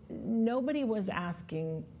 And nobody was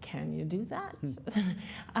asking, can you do that?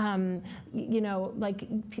 Like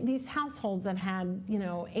these households that had,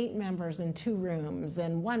 8 members in 2 rooms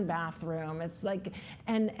and 1 bathroom, it's like,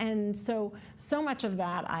 and so much of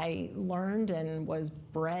that I learned and was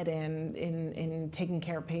bred in taking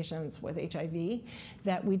care of patients with HIV,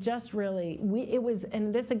 that we just really,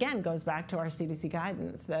 and this again goes back to our CDC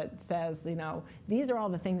guidance that says, these are all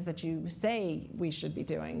the things that you say we should be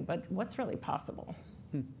doing, but what's really possible?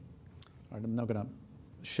 All right, I'm now going to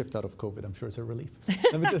shift out of COVID. I'm sure it's a relief.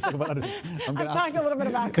 Let me just talk about other things. I've talked a little bit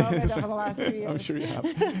about COVID over the last few years. I'm sure you have.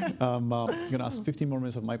 I'm going to ask 15 more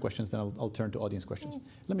minutes of my questions, then I'll turn to audience questions.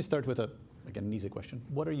 Let me start with again, an easy question.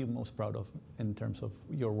 What are you most proud of in terms of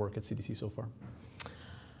your work at CDC so far?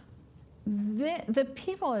 The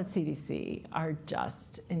people at CDC are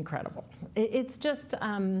just incredible. It's just,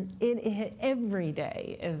 every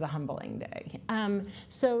day is a humbling day.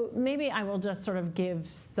 So maybe I will just sort of give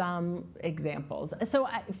some examples. So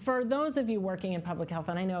for those of you working in public health,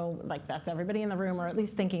 and I know like that's everybody in the room, or at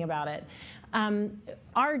least thinking about it,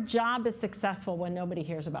 our job is successful when nobody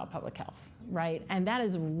hears about public health. right? And that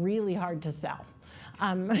is really hard to sell.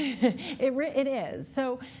 It is.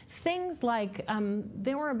 So things like,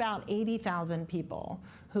 there were about 80,000 people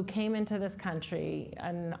who came into this country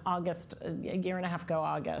in August, a year and a half ago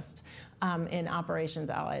August, in Operations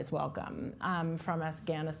Allies Welcome from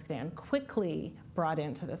Afghanistan, quickly brought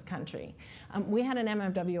into this country. We had an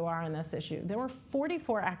MMWR on this issue. There were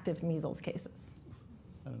 44 active measles cases.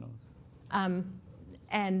 I don't know.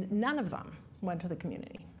 And none of them went to the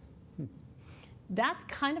community. That's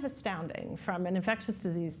kind of astounding from an infectious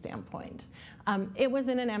disease standpoint. It was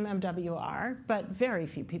in an MMWR, but very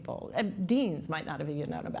few people, deans might not have even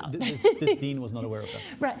known about it. This dean was not aware of that.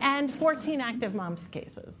 Right, and 14 active mumps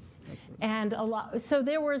cases. That's right. And a lot, so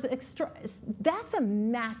there was that's a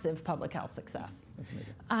massive public health success. That's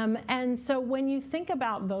amazing. And so when you think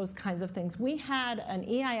about those kinds of things, we had an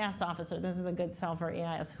EIS officer, this is a good sell for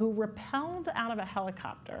EIS, who rappelled out of a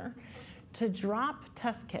helicopter to drop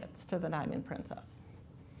test kits to the Diamond Princess.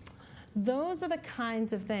 Those are the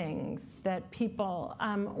kinds of things that people,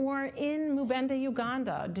 or in Mubende,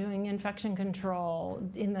 Uganda, doing infection control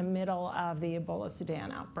in the middle of the Ebola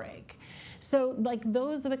Sudan outbreak. So like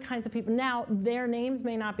those are the kinds of people. Now, their names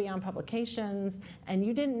may not be on publications, and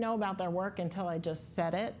you didn't know about their work until I just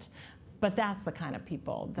said it. But that's the kind of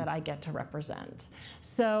people that I get to represent.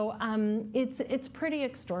 So it's pretty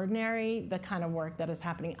extraordinary, the kind of work that is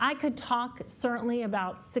happening. I could talk certainly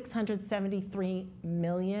about 673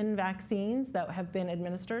 million vaccines that have been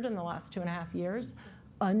administered in the last 2.5 years.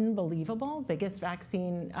 Unbelievable, biggest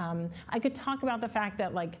vaccine. I could talk about the fact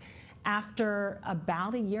that like after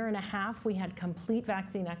about 1.5 years, we had complete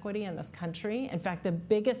vaccine equity in this country. In fact, the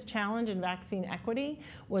biggest challenge in vaccine equity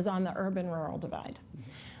was on the urban-rural divide.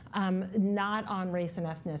 Not on race and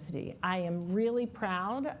ethnicity. I am really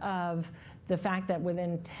proud of the fact that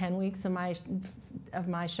within 10 weeks of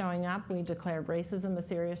my showing up, we declared racism a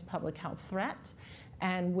serious public health threat.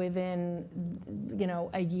 And within,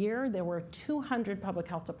 a year, there were 200 public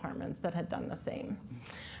health departments that had done the same.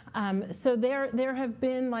 So there have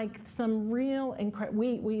been like some real,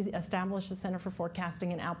 we established the Center for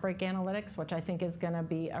Forecasting and Outbreak Analytics, which I think is going to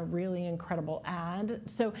be a really incredible add.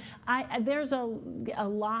 So there's a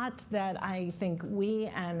lot that I think we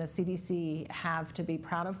and the CDC have to be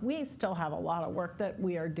proud of. We still have a lot of work that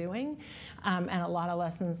we are doing and a lot of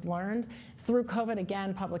lessons learned. Through COVID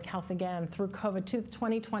again, public health again, through COVID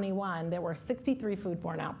 2021, there were 63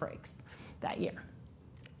 foodborne outbreaks that year.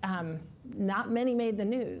 Not many made the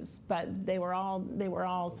news, but they were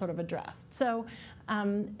all sort of addressed. So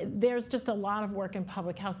there's just a lot of work in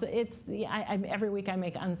public health. So every week I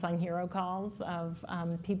make unsung hero calls of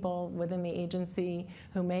people within the agency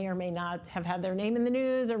who may or may not have had their name in the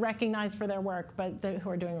news or recognized for their work, but who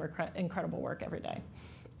are doing incredible work every day.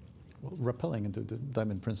 Well, rappelling into the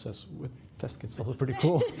Diamond Princess with test kits is also pretty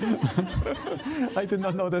cool. I did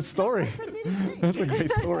not know that story. That's a great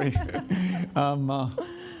story.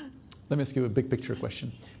 Let me ask you a big picture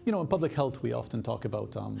question. In public health, we often talk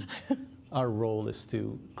about our role is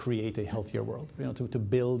to create a healthier world, to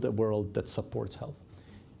build a world that supports health.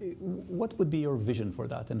 What would be your vision for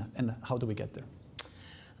that, and how do we get there?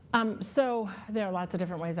 So there are lots of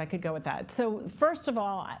different ways I could go with that. So first of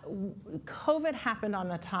all, COVID happened on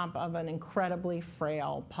the top of an incredibly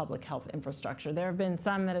frail public health infrastructure. There have been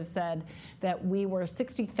some that have said that we were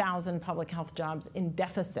 60,000 public health jobs in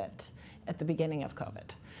deficit at the beginning of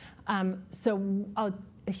COVID. So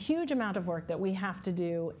a huge amount of work that we have to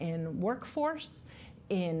do in workforce,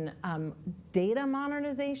 in data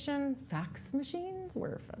modernization, fax machines.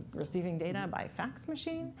 We're receiving data by fax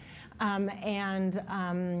machine, and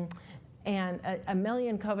a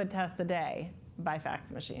million COVID tests a day by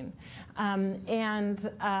fax machine, and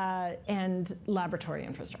laboratory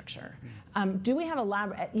infrastructure. Do we have a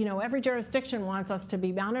lab? Every jurisdiction wants us to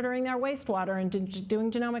be monitoring their wastewater and doing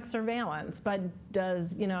genomic surveillance, but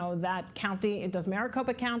does that county? Does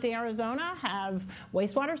Maricopa County, Arizona, have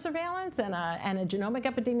wastewater surveillance and a genomic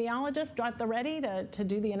epidemiologist at the ready to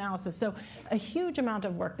do the analysis? So a huge amount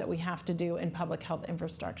of work that we have to do in public health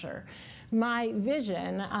infrastructure. My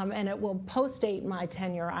vision, and it will postdate my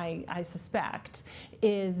tenure, I suspect,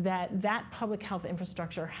 is that public health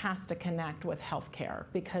infrastructure has to connect with healthcare,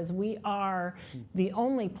 because we are the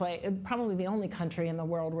only probably the only country in the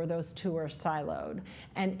world where those two are siloed.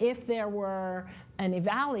 And if there were an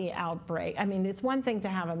EVALI outbreak, I mean, it's one thing to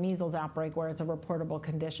have a measles outbreak where it's a reportable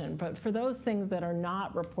condition, but for those things that are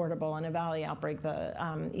not reportable, an EVALI outbreak,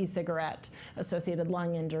 the e-cigarette associated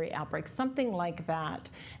lung injury outbreak, something like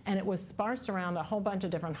that, and it was sparse around a whole bunch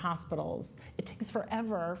of different hospitals, it takes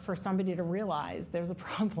forever for somebody to realize there's there's a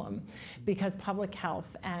problem because public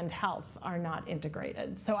health and health are not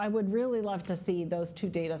integrated. So I would really love to see those two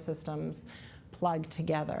data systems plugged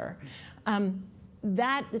together.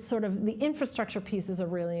 That is sort of, the infrastructure piece is a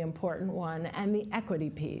really important one, and the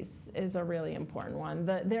equity piece is a really important one.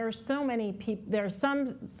 There are so many people, there's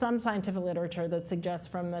some scientific literature that suggests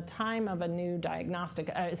from the time of a new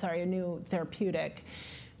a new therapeutic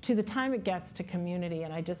to the time it gets to community,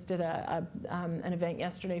 and I just did an event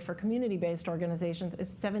yesterday for community-based organizations, is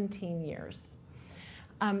 17 years.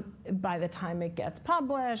 By the time it gets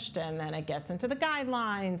published, and then it gets into the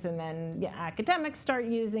guidelines, and then academics start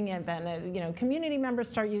using it, then community members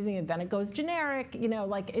start using it, then it goes generic,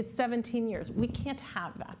 like it's 17 years. We can't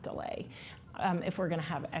have that delay if we're going to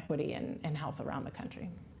have equity in health around the country.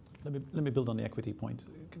 Let me build on the equity point.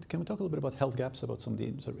 Can we talk a little bit about health gaps, about some of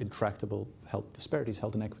the sort of intractable health disparities,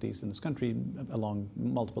 health inequities in this country along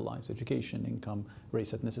multiple lines, education, income,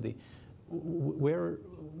 race, ethnicity? Where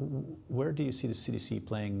do you see the CDC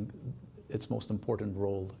playing its most important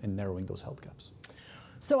role in narrowing those health gaps?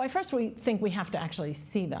 So I first think we have to actually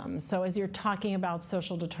see them. So as you're talking about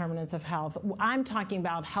social determinants of health, I'm talking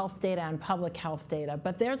about health data and public health data,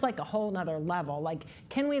 but there's like a whole nother level. Like,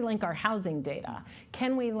 can we link our housing data?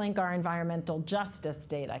 Can we link our environmental justice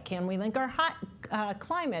data? Can we link our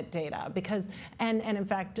climate data? Because, and in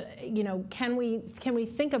fact, can we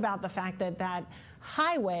think about the fact that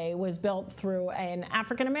highway was built through an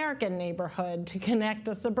African-American neighborhood to connect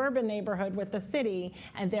a suburban neighborhood with the city,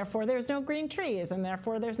 and therefore there's no green trees, and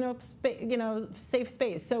therefore there's no safe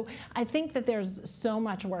space. So I think that there's so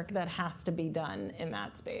much work that has to be done in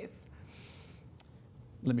that space.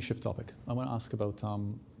 Let me shift topic. I want to ask about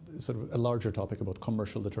sort of a larger topic about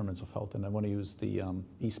commercial determinants of health, and I want to use the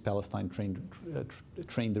East Palestine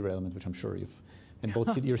train derailment, which I'm sure you've, in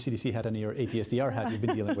both your CDC hat and your ATSDR hat, you've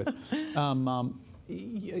been dealing with.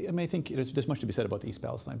 I mean, I think there's much to be said about East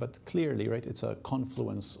Palestine, but clearly, right, it's a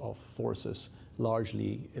confluence of forces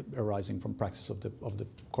largely arising from practice of the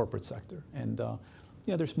corporate sector. And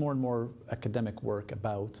there's more and more academic work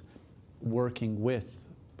about working with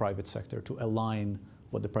private sector to align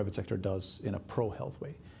what the private sector does in a pro-health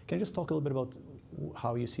way. Can you just talk a little bit about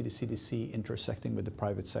how you see the CDC intersecting with the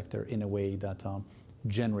private sector in a way that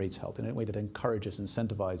generates health, in a way that encourages,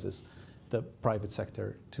 incentivizes the private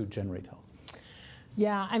sector to generate health?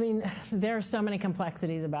 Yeah, I mean, there are so many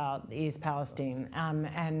complexities about East Palestine,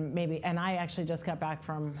 and I actually just got back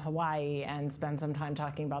from Hawaii and spent some time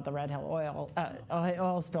talking about the Red Hill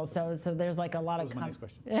oil spill. So there's like a lot of. That was my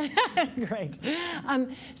next question. Great.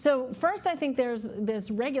 So first, I think there's this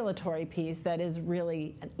regulatory piece that is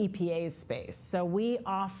really an EPA's space. So we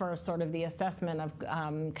offer sort of the assessment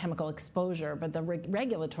of chemical exposure, but the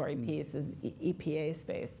regulatory piece is EPA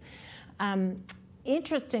space.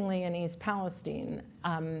 Interestingly, in East Palestine,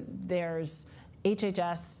 there's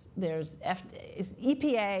HHS, there's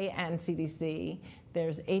EPA and CDC,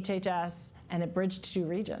 there's HHS, and it bridged two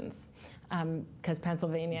regions. Because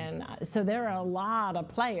Pennsylvania, so there are a lot of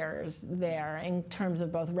players there in terms of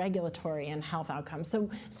both regulatory and health outcomes. So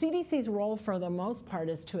CDC's role for the most part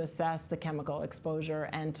is to assess the chemical exposure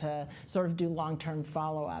and to sort of do long-term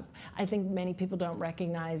follow-up. I think many people don't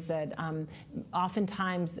recognize that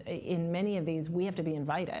oftentimes in many of these we have to be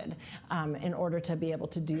invited in order to be able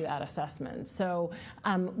to do that assessment. So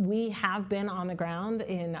we have been on the ground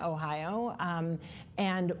in Ohio,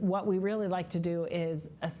 and what we really like to do is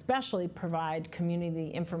especially provide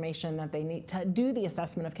community information that they need to do the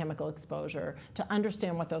assessment of chemical exposure, to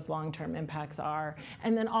understand what those long-term impacts are,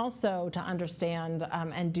 and then also to understand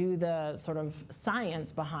and do the sort of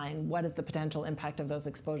science behind what is the potential impact of those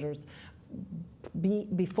exposures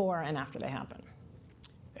before and after they happen.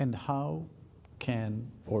 And how can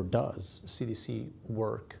or does CDC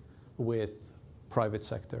work with private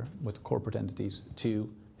sector, with corporate entities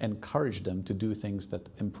to encourage them to do things that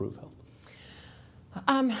improve health?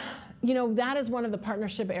 That is one of the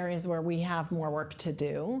partnership areas where we have more work to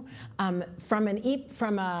do. From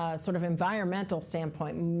a sort of environmental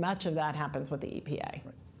standpoint, much of that happens with the EPA. Right.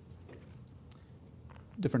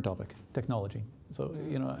 Different topic, technology. So,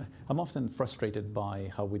 I'm often frustrated by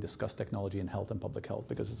how we discuss technology in health and public health,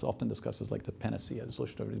 because it's often discussed as like the panacea, the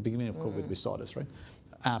solution. At the beginning of COVID, we saw this, right?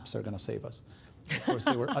 Apps are going to save us. Of course,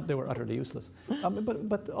 they were utterly useless.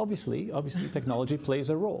 But obviously, technology plays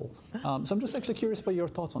a role. So I'm just actually curious about your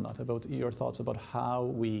thoughts on that, about your thoughts about how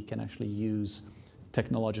we can actually use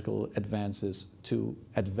technological advances to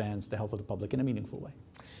advance the health of the public in a meaningful way.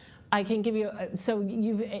 I can give you, so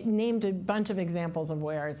you've named a bunch of examples of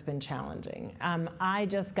where it's been challenging. I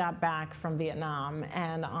just got back from Vietnam,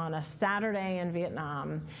 and on a Saturday in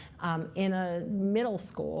Vietnam, in a middle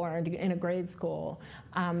school or in a grade school,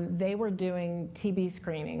 they were doing TB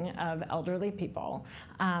screening of elderly people.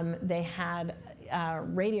 They had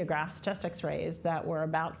radiographs, chest x-rays, that were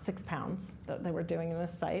about 6 pounds that they were doing in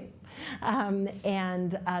this site.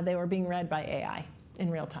 And they were being read by AI in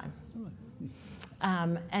real time.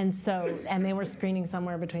 And they were screening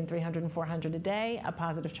somewhere between 300 and 400 a day, a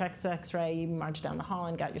positive chest x-ray, you marched down the hall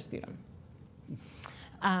and got your sputum.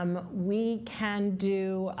 We can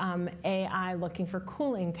do AI looking for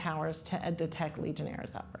cooling towers to detect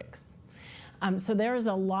Legionnaires outbreaks. So there is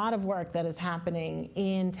a lot of work that is happening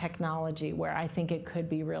in technology where I think it could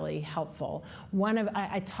be really helpful.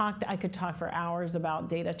 I could talk for hours about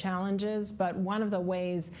data challenges, but one of the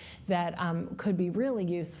ways that could be really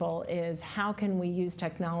useful is how can we use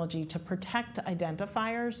technology to protect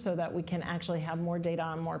identifiers so that we can actually have more data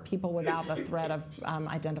on more people without the threat of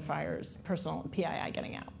identifiers, personal PII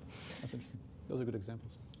getting out. That's interesting. Those are good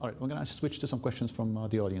examples. All right, we're going to switch to some questions from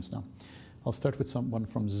the audience now. I'll start with one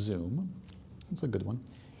from Zoom. It's a good one.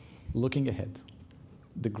 Looking ahead,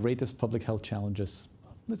 the greatest public health challenges,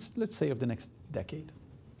 let's say, of the next decade.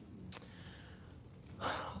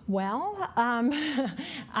 Well,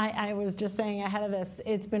 I was just saying ahead of this,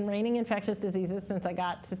 it's been raining infectious diseases since I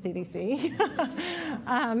got to CDC.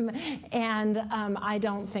 I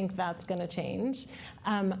don't think that's going to change.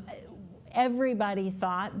 Everybody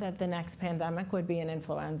thought that the next pandemic would be an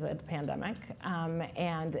influenza pandemic,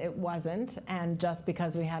 and it wasn't. And just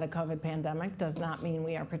because we had a COVID pandemic does not mean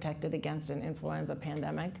we are protected against an influenza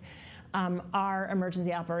pandemic. Our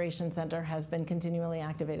Emergency Operations Center has been continually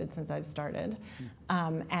activated since I've started,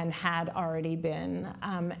 and had already been.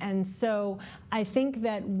 And so I think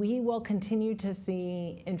that we will continue to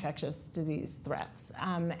see infectious disease threats.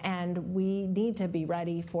 And we need to be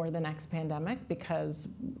ready for the next pandemic because,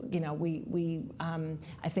 you know,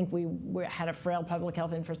 I think we had a frail public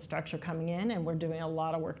health infrastructure coming in, and we're doing a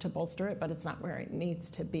lot of work to bolster it, but it's not where it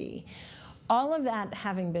needs to be. All of that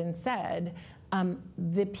having been said,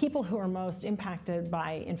 the people who are most impacted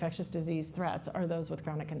by infectious disease threats are those with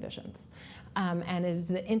chronic conditions. And it is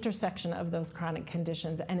the intersection of those chronic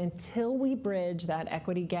conditions. And until we bridge that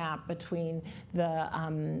equity gap between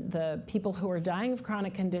the people who are dying of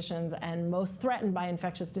chronic conditions and most threatened by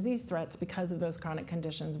infectious disease threats because of those chronic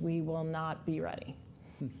conditions, we will not be ready.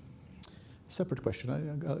 Separate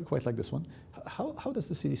question, I quite like this one. How does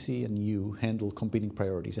the CDC and you handle competing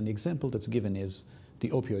priorities? And the example that's given is the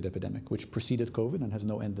opioid epidemic, which preceded COVID and has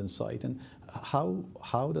no end in sight. And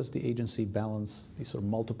how does the agency balance these sort of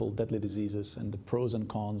multiple deadly diseases and the pros and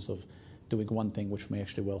cons of doing one thing which may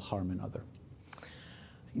actually well harm another?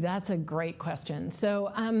 That's a great question.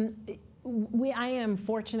 So I am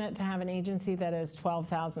fortunate to have an agency that is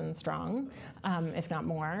 12,000 strong, if not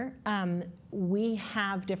more. We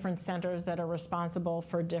have different centers that are responsible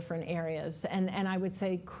for different areas, and I would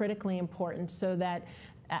say critically important so that,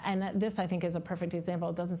 and this I think is a perfect example,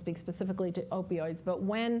 it doesn't speak specifically to opioids, but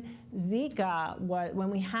when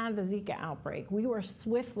we had the Zika outbreak, we were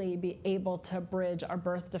swiftly able to bridge our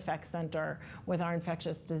birth defect center with our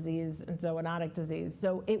infectious disease and zoonotic disease.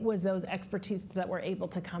 So it was those expertise that were able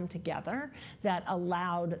to come together that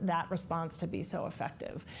allowed that response to be so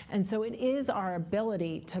effective. And so it is our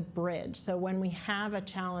ability to bridge. So when we have a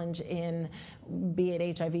challenge in, be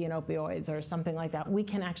it HIV and opioids or something like that, we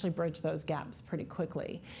can actually bridge those gaps pretty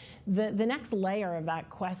quickly. The next layer of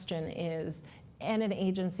that question is, in an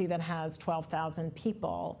agency that has 12,000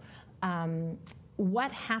 people,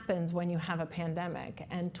 what happens when you have a pandemic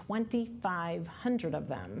and 2,500 of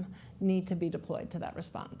them need to be deployed to that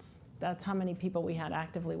response? That's how many people we had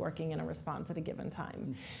actively working in a response at a given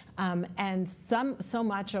time. And so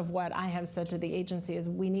much of what I have said to the agency is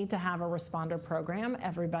we need to have a responder program.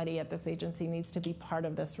 Everybody at this agency needs to be part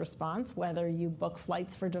of this response, whether you book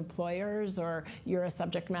flights for deployers or you're a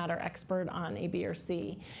subject matter expert on A, B, or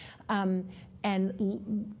C.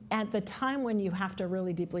 And at the time when you have to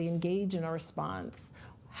really deeply engage in a response,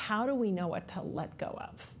 how do we know what to let go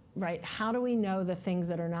of? Right? How do we know the things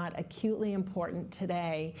that are not acutely important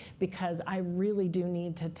today because I really do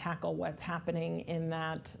need to tackle what's happening in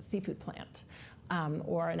that seafood plant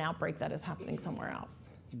or an outbreak that is happening somewhere else?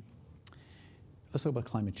 Let's talk about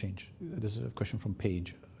climate change. This is a question from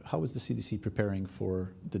Paige. How is the CDC preparing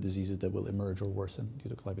for the diseases that will emerge or worsen due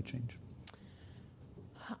to climate change?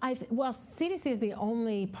 Well, CDC is the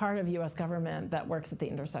only part of U.S. government that works at the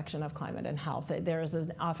intersection of climate and health. There is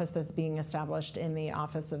an office that's being established in the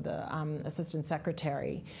Office of the Assistant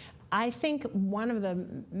Secretary. I think one of the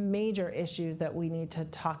major issues that we need to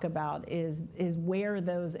talk about is where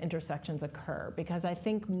those intersections occur, because I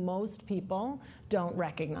think most people don't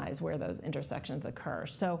recognize where those intersections occur.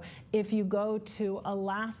 So if you go to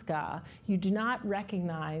Alaska, you do not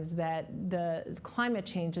recognize that the climate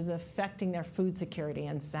change is affecting their food security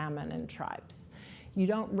and salmon and tribes. You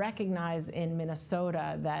don't recognize in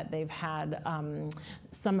Minnesota that they've had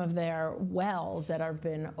some of their wells that have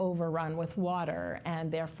been overrun with water, and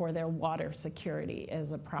therefore their water security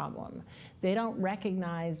is a problem. They don't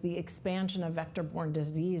recognize the expansion of vector-borne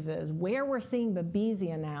diseases, where we're seeing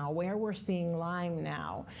Babesia now, where we're seeing Lyme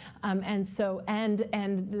now, and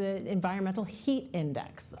the environmental heat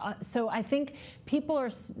index. So I think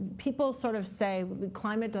people sort of say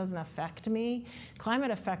climate doesn't affect me.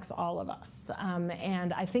 Climate affects all of us,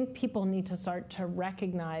 and I think people need to start to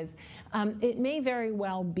recognize. It may very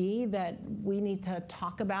well be that we need to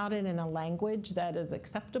talk about it in a language that is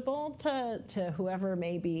acceptable to whoever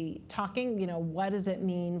may be talking. You know, what does it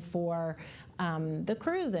mean for the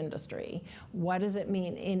cruise industry? What does it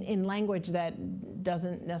mean in language that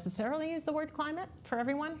doesn't necessarily use the word climate for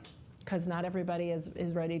everyone? Because not everybody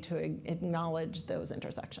is ready to acknowledge those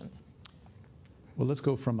intersections. Well, let's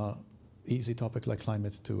go from an easy topic like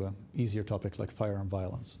climate to an easier topic like firearm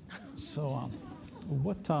violence. So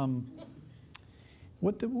what do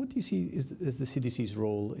you see is the CDC's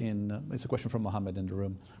role in, it's a question from Mohammed in the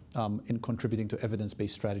room, in contributing to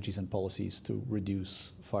evidence-based strategies and policies to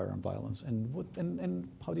reduce firearm violence? And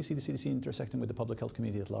how do you see the CDC intersecting with the public health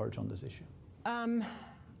community at large on this issue?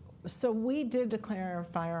 So we did declare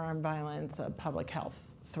firearm violence a public health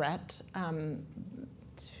threat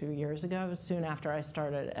 2 years ago, soon after I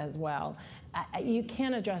started as well. You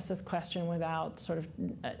can't address this question without sort of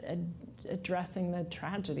addressing the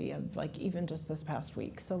tragedy of like even just this past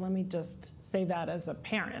week. So let me just say that as a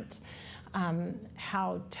parent,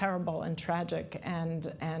 how terrible and tragic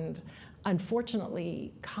and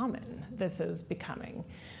unfortunately common this is becoming.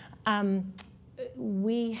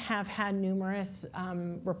 We have had numerous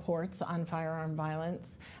reports on firearm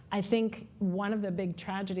violence. I think one of the big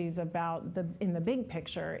tragedies in the big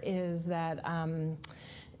picture is that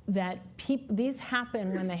these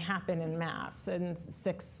happen when they happen in mass, and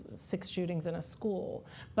six shootings in a school.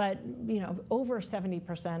 But over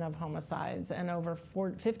 70% of homicides and over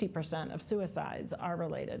 50% of suicides are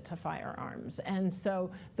related to firearms. And so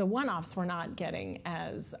the one-offs we're not getting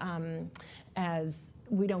as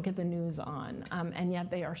we don't get the news on, and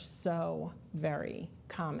yet they are so very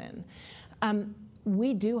common.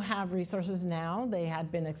 We do have resources now. They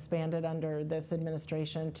had been expanded under this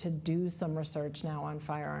administration to do some research now on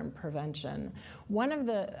firearm prevention. One of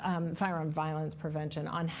the firearm violence prevention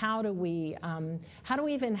on how do we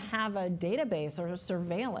even have a database or a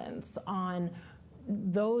surveillance on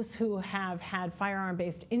those who have had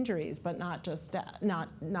firearm-based injuries, but not just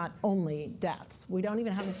not only deaths. We don't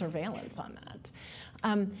even have a surveillance on that.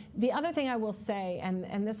 The other thing I will say,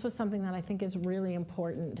 and this was something that I think is really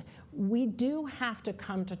important, we do have to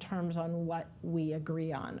come to terms on what we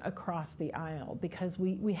agree on across the aisle, because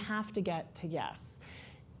we have to get to yes.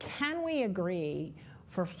 Can we agree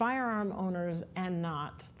for firearm owners and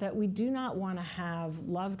not that we do not want to have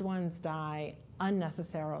loved ones die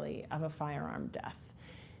unnecessarily of a firearm death?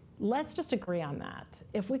 Let's just agree on that.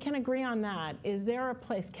 If we can agree on that, is there a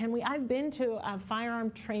place, I've been to a firearm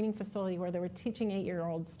training facility where they were teaching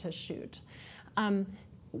 8-year-olds to shoot.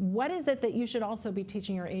 What is it that you should also be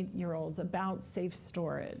teaching your 8-year-olds about safe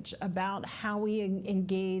storage, about how we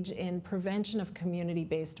engage in prevention of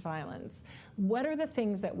community-based violence? What are the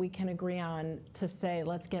things that we can agree on to say,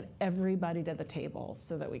 let's get everybody to the table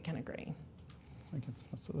so that we can agree? Thank you.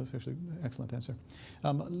 That's actually an excellent answer.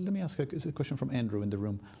 Let me ask a question from Andrew in the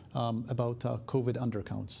room about COVID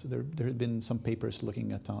undercounts. There had been some papers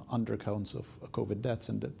looking at undercounts of COVID deaths,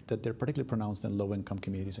 and that they're particularly pronounced in low-income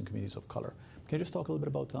communities and communities of color. Can you just talk a little bit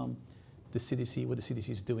about the CDC, what the CDC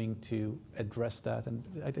is doing to address that? And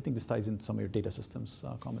I think this ties in some of your data systems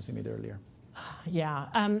comments you made earlier.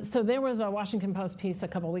 Yeah, so there was a Washington Post piece a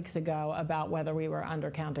couple weeks ago about whether we were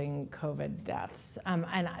undercounting COVID deaths.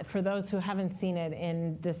 And for those who haven't seen it,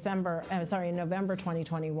 in November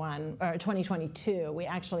 2021, or 2022, we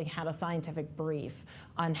actually had a scientific brief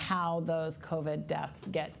on how those COVID deaths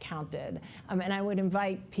get counted. And I would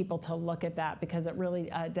invite people to look at that, because it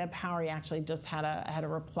really, Deb Powery actually just had a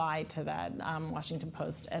reply to that Washington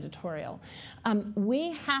Post editorial.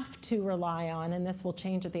 We have to rely on, and this will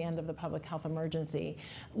change at the end of the public health health emergency,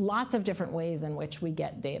 lots of different ways in which we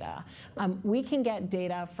get data. We can get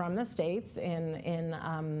data from the states in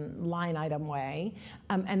line item way,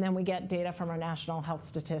 and then we get data from our national health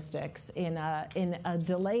statistics in a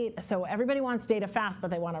delayed. So everybody wants data fast, but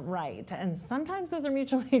they want it right, and sometimes those are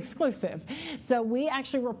mutually exclusive. So we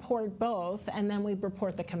actually report both, and then we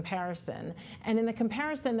report the comparison. And in the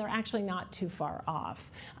comparison, they're actually not too far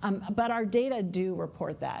off. But our data do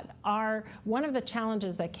report that. One of the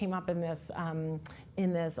challenges that came up in this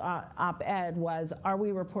op-ed was, are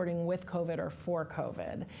we reporting with COVID or for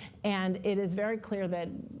COVID? And it is very clear that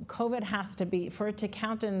COVID has to be, for it to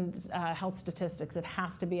count in health statistics, it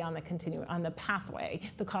has to be on the pathway,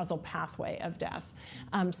 the causal pathway of death.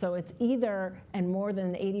 So it's either, and more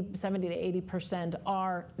than 70 to 80%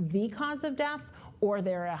 are the cause of death, or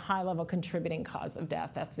they're a high-level contributing cause of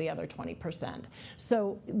death. That's the other 20%.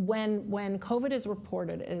 So when COVID is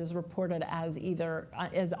reported, it is reported as either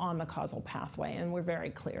is on the causal pathway, and we're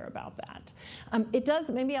very clear about that. It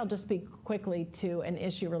does. Maybe I'll just speak quickly to an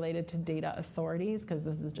issue related to data authorities, because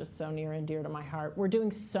this is just so near and dear to my heart. We're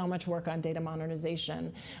doing so much work on data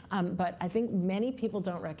modernization, but I think many people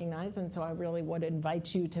don't recognize, and so I really would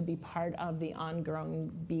invite you to be part of the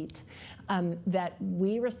ongoing beat, that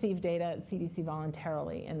we receive data at CDC voluntarily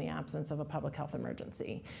in the absence of a public health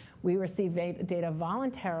emergency. We receive data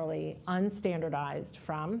voluntarily, unstandardized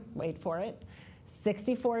from, wait for it,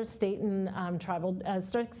 64 state and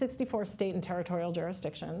 64 state and territorial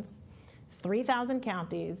jurisdictions, 3,000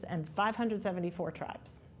 counties, and 574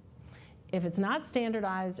 tribes. If it's not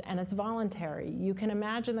standardized and it's voluntary, you can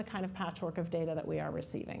imagine the kind of patchwork of data that we are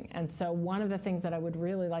receiving. And so one of the things that I would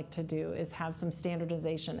really like to do is have some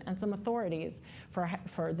standardization and some authorities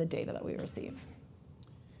for the data that we receive.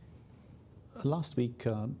 Last week,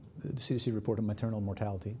 the CDC report on maternal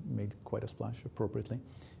mortality made quite a splash, appropriately.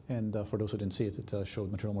 And for those who didn't see it, it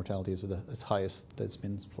showed maternal mortality is at its highest that it's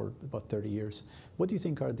been for about 30 years. What do you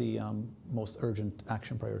think are the most urgent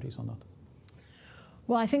action priorities on that?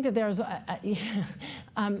 Well, I think that there's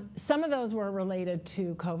some of those were related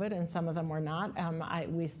to COVID and some of them were not.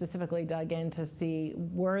 We specifically dug in to see,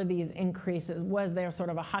 were these increases, was there sort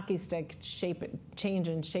of a hockey stick change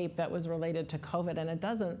in shape that was related to COVID? And it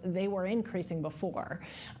doesn't, they were increasing before.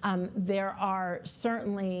 There are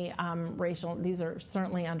certainly these are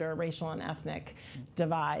certainly under racial and ethnic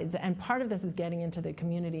divides. And part of this is getting into the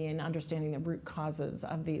community and understanding the root causes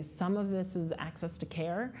of these. Some of this is access to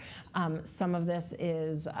care. Some of this is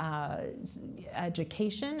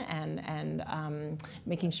education and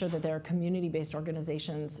making sure that there are community-based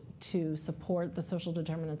organizations to support the social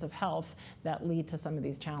determinants of health that lead to some of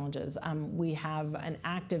these challenges. We have an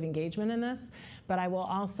active engagement in this, but I will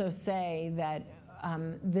also say that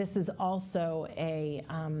this is also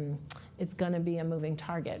it's going to be a moving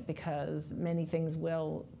target, because many things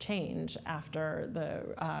will change after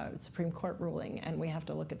the Supreme Court ruling, and we have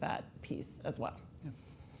to look at that piece as well. Yeah.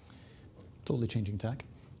 Totally changing tack.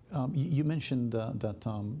 You mentioned that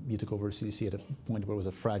you took over CDC at a point where it was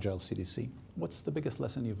a fragile CDC. What's the biggest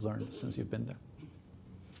lesson you've learned since you've been there?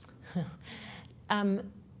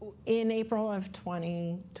 In April of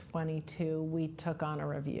 2022, we took on a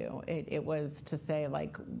review. It was to say,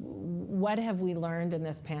 like, what have we learned in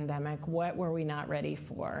this pandemic? What were we not ready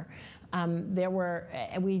for?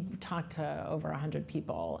 We talked to over 100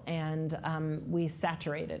 people, and we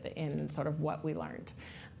saturated in sort of what we learned.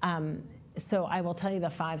 So I will tell you the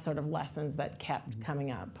 5 sort of lessons that kept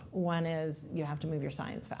coming up. One is, you have to move your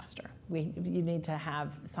science faster. You need to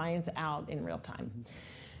have science out in real time.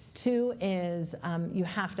 2 is you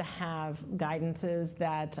have to have guidances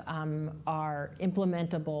that are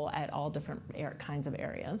implementable at all different kinds of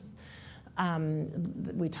areas.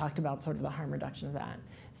 We talked about sort of the harm reduction of that.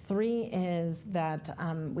 3 is that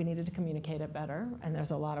we needed to communicate it better, and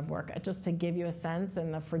there's a lot of work. Just to give you a sense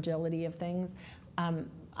and the fragility of things,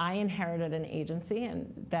 I inherited an agency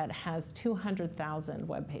that has 200,000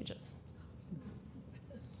 web pages.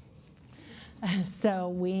 So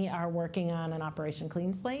we are working on an Operation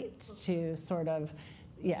Clean Slate to sort of,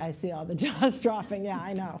 yeah, I see all the jaws dropping. Yeah,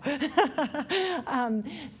 I know.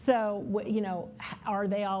 So, you know, are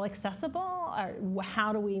they all accessible?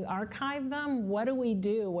 How do we archive them? What do we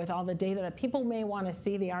do with all the data that people may want to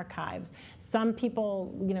see the archives? Some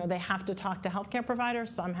people, you know, they have to talk to healthcare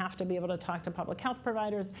providers. Some have to be able to talk to public health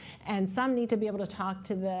providers. And some need to be able to talk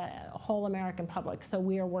to the whole American public. So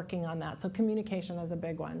we are working on that. So communication is a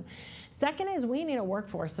big one. Second is, we need a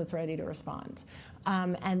workforce that's ready to respond.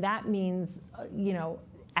 And that means, you know,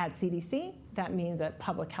 at CDC, That means at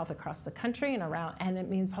public health across the country and it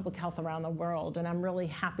means public health around the world. And I'm really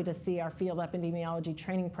happy to see our field epidemiology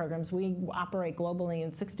training programs. We operate globally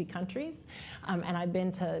in 60 countries, and I've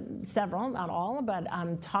been to several, not all, but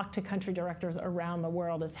talked to country directors around the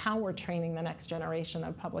world as how we're training the next generation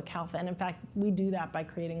of public health. And in fact, we do that by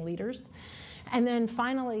creating leaders. And then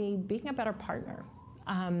finally, being a better partner.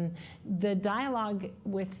 The dialogue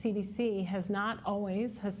with CDC has not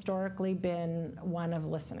always historically been one of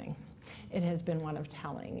listening. It has been one of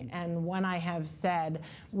telling. And when I have said,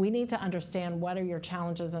 we need to understand what are your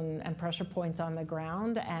challenges and pressure points on the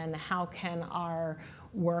ground and how can our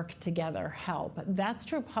work together help. That's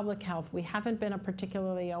true of public health. We haven't been a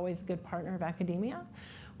particularly always good partner of academia.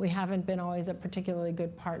 We haven't been always a particularly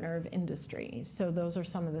good partner of industry. So those are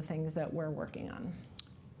some of the things that we're working on.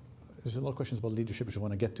 There's a lot of questions about leadership which I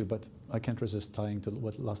want to get to, but I can't resist tying to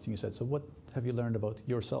what last thing you said. So what have you learned about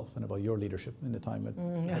yourself and about your leadership in the time at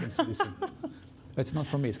CDC? It's not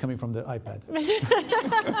from me, it's coming from the iPad.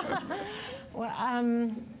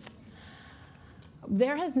 Well,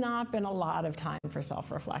 there has not been a lot of time for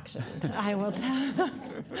self-reflection, I will tell.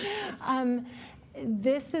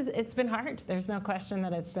 It's been hard. There's no question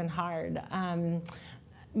that it's been hard.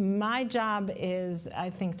 My job is, I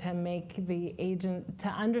think, to make to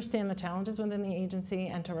understand the challenges within the agency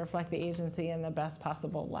and to reflect the agency in the best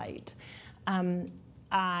possible light. Certain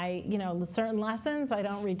lessons, I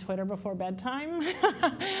don't read Twitter before bedtime.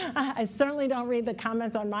 I certainly don't read the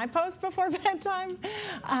comments on my post before bedtime.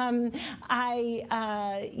 I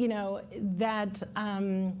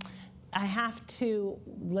have to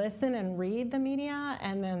listen and read the media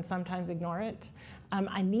and then sometimes ignore it.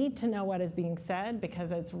 I need to know what is being said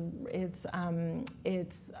because it's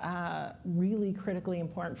really critically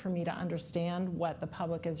important for me to understand what the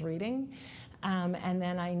public is reading. And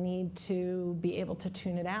then I need to be able to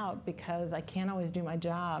tune it out because I can't always do my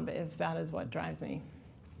job if that is what drives me.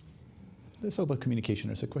 Let's talk about communication.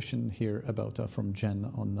 There's a question here about from Jen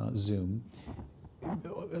on Zoom.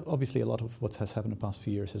 Obviously, a lot of what has happened in the past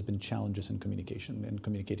few years has been challenges in communication and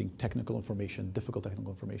communicating technical information, difficult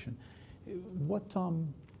technical information.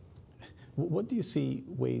 What do you see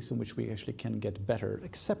ways in which we actually can get better,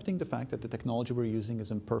 accepting the fact that the technology we're using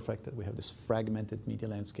is imperfect, that we have this fragmented media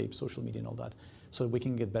landscape, social media and all that, so that we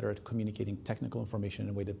can get better at communicating technical information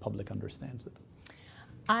in a way that the public understands it?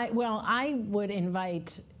 I would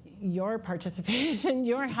invite your participation,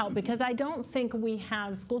 your help, because I don't think we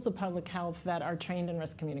have schools of public health that are trained in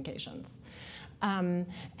risk communications. And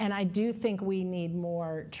I do think we need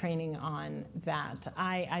more training on that.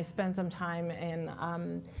 I spent some time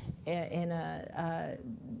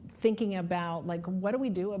thinking about, like, what do we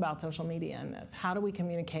do about social media in this? How do we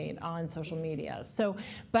communicate on social media?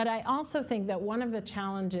 But I also think that one of the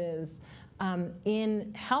challenges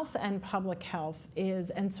in health and public health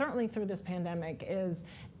is, and certainly through this pandemic, is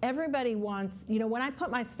everybody wants, when I put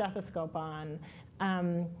my stethoscope on,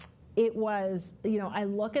 it was, I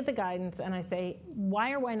look at the guidance and I say,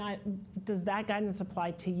 why or why not does that guidance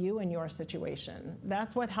apply to you and your situation?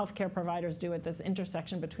 That's what healthcare providers do at this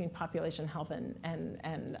intersection between population health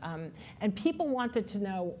and people wanted to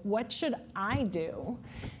know, what should I do,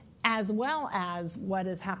 as well as what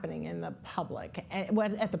is happening in the public,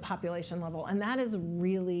 at the population level, and that is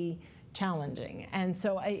really challenging. And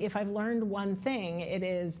so if I've learned one thing, it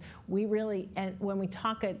is and when we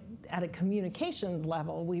talk at a communications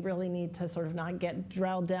level, we really need to sort of not get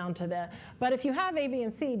drilled down to but if you have A, B,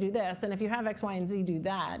 and C, do this, and if you have X, Y, and Z, do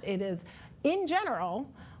that. It is, in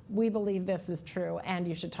general, we believe this is true, and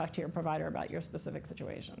you should talk to your provider about your specific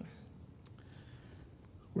situation.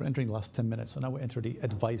 We're entering the last 10 minutes, so now we enter the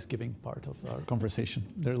advice-giving part of our conversation.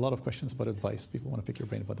 There are a lot of questions about advice. People want to pick your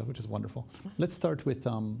brain about that, which is wonderful. Let's start with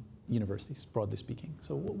universities, broadly speaking.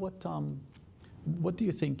 So what do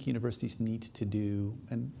you think universities need to do,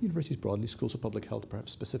 and universities broadly, schools of public health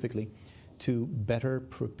perhaps specifically, to better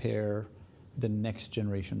prepare the next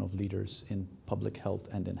generation of leaders in public health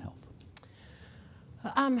and in health?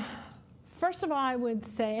 First of all, I would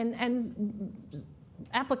say, and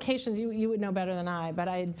applications, you would know better than I, but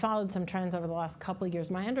I had followed some trends over the last couple of years.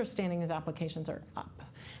 My understanding is applications are up.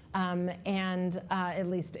 At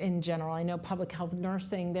least in general, I know public health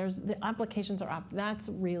nursing, the applications are up. That's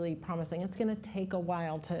really promising. It's going to take a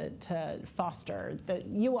while to foster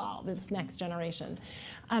this next generation.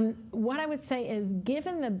 What I would say is,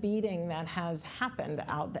 given the beating that has happened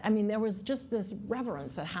there was just this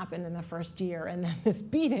reverence that happened in the first year, and then this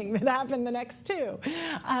beating that happened the next two.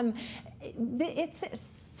 It's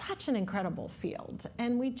such an incredible field,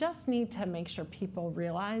 and we just need to make sure people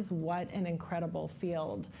realize what an incredible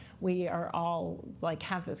field we are all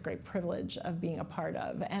have this great privilege of being a part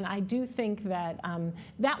of. And I do think that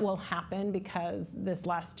that will happen, because this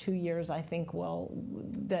last 2 years I think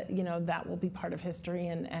that will be part of history,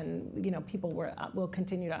 and people will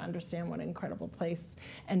continue to understand what an incredible place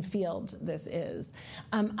and field this is.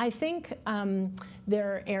 I think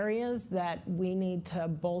there are areas that we need to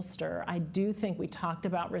bolster. I do think we talked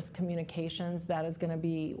about risk communications. That is going to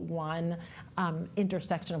be one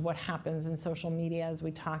intersection of what happens in social media, as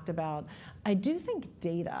we talked about. I do think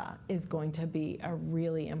data is going to be a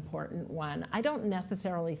really important one. I don't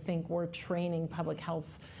necessarily think we're training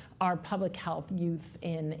our public health youth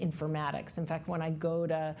in informatics. In fact, when I go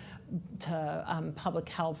to public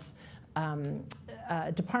health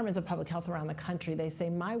departments of public health around the country, they say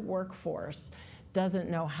my workforce doesn't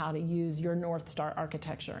know how to use your North Star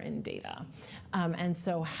architecture in data. And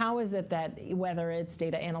so how is it that, whether it's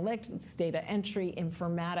data analytics, data entry,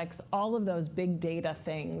 informatics, all of those big data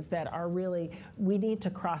things that are really, we need to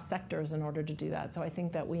cross sectors in order to do that. So I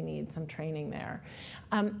think that we need some training there.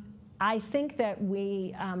 I think that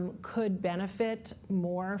we could benefit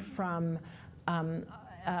more from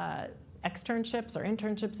externships or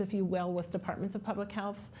internships, if you will, with departments of public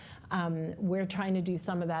health. We're trying to do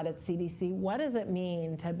some of that at CDC. What does it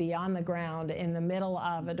mean to be on the ground in the middle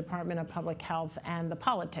of a Department of Public Health and the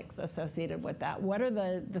politics associated with that? What are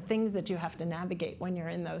the things that you have to navigate when you're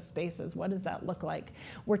in those spaces? What does that look like?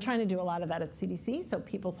 We're trying to do a lot of that at CDC, so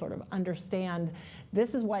people sort of understand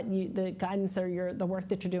this is what the guidance or the work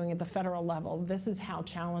that you're doing at the federal level. This is how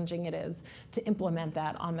challenging it is to implement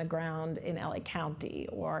that on the ground in LA County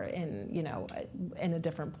or in a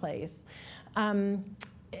different place.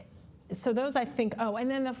 So those, I think,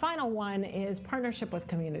 and then the final one is partnership with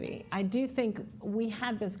community. I do think we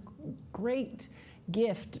had this great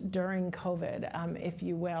gift during COVID, if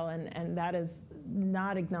you will, and that is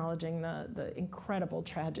not acknowledging the incredible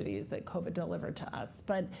tragedies that COVID delivered to us.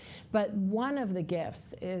 But one of the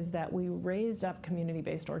gifts is that we raised up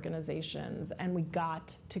community-based organizations and we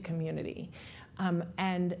got to community.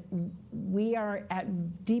 And we are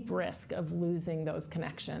at deep risk of losing those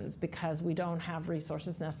connections because we don't have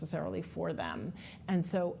resources necessarily for them. And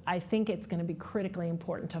so I think it's going to be critically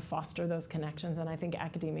important to foster those connections, and I think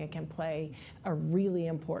academia can play a really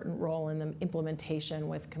important role in the implementation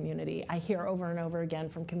with community. I hear over and over again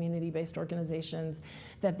from community-based organizations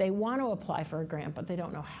that they want to apply for a grant, but they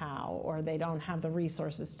don't know how, or they don't have the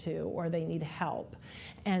resources to, or they need help.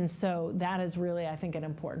 And so that is really, I think, an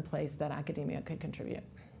important place that academia could contribute.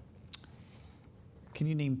 Can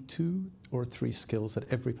you name 2 or 3 skills that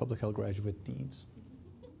every public health graduate needs?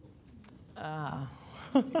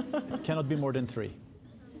 It cannot be more than 3.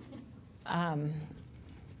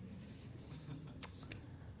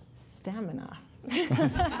 Stamina.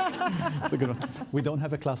 That's a good one. We don't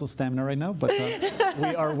have a class of stamina right now, but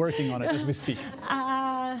we are working on it as we speak.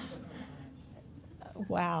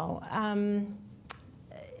 Wow.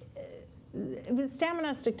 With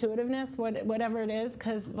stamina, stick-to-itiveness, whatever it is,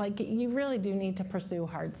 because you really do need to pursue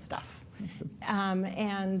hard stuff. That's good.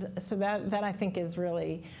 And so that I think is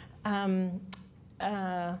really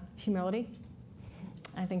humility,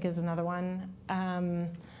 I think, is another one.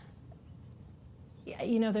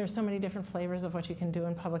 There's so many different flavors of what you can do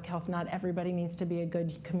in public health. Not everybody needs to be a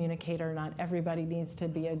good communicator. Not everybody needs to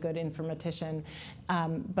be a good informatician.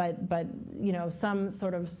 But some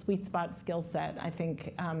sort of sweet spot skill set, I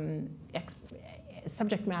think,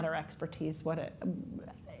 subject matter expertise,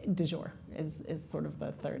 du jour is sort of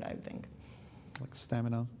the third, I think. Like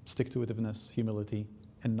stamina, stick-to-itiveness, humility,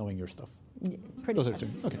 and knowing your stuff. Yeah, pretty Those much. are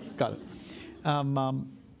 2. Okay, got it.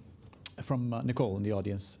 From Nicole in the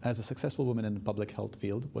audience, as a successful woman in the public health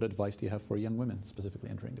field, what advice do you have for young women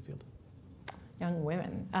specifically entering the field? Young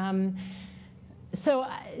women. So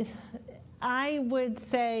I would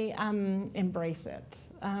say embrace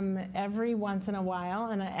it. Every once in a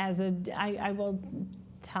while, and I will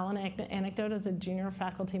tell an anecdote. As a junior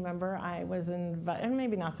faculty member, I was invited, and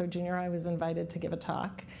maybe not so junior, I was invited to give a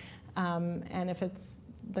talk. And if it's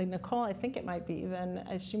like Nicole, I think it might be, then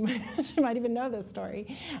she might even know this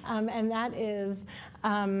story. And that is,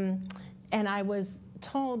 and I was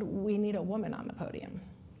told we need a woman on the podium.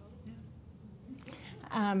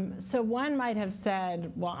 So one might have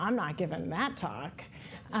said, well, I'm not giving that talk.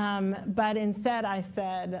 But instead I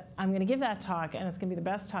said, I'm going to give that talk, and it's going to be the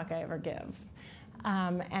best talk I ever give.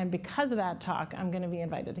 And because of that talk, I'm going to be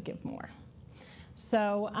invited to give more.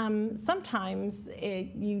 So sometimes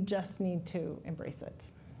you just need to embrace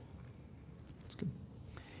it. That's good.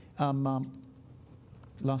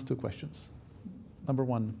 Last 2 questions. Number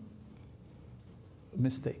 1,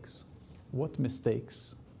 mistakes. What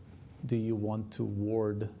mistakes do you want to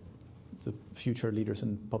ward the future leaders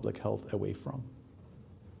in public health away from?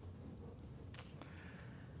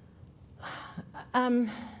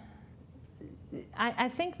 I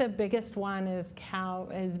think the biggest one is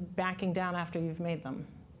backing down after you've made them.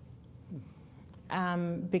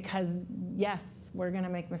 Because yes, we're going to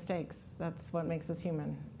make mistakes. That's what makes us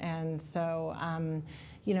human. And so,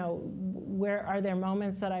 you know, where are there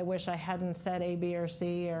moments that I wish I hadn't said A, B, or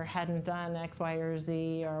C, or hadn't done X, Y, or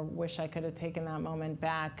Z, or wish I could have taken that moment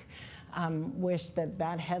back? Wish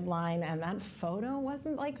that headline and that photo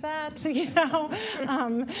wasn't like that, you know.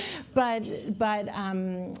 But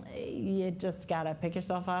you just gotta pick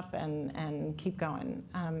yourself up and keep going.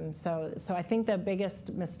 So I think the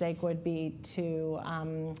biggest mistake would be to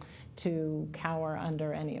cower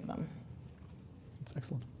under any of them. That's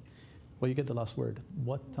excellent. Well, you get the last word.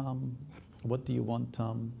 What do you want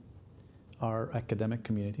our academic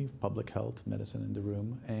community, public health, medicine in the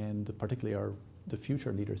room, and particularly the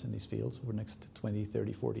future leaders in these fields over the next 20,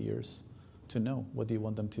 30, 40 years to know? What do you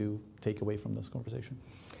want them to take away from this conversation?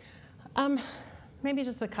 Maybe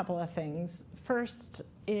just a couple of things. First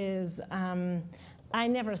is I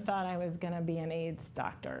never thought I was going to be an AIDS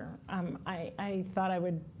doctor. I thought I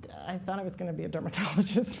was going to be a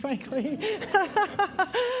dermatologist, frankly.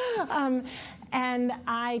 And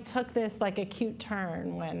I took this like acute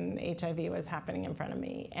turn when HIV was happening in front of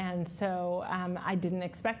me. And so I didn't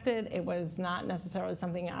expect it. It was not necessarily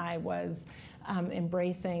something I was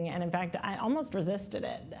embracing. And in fact, I almost resisted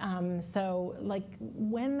it. So like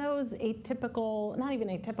when those atypical, not even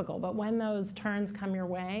atypical, but when those turns come your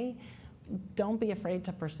way, don't be afraid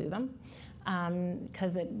to pursue them.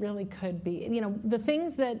 Because it really could be, you know, the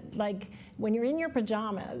things that, like, when you're in your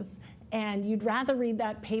pajamas and you'd rather read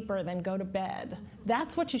that paper than go to bed,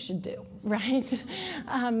 that's what you should do, right?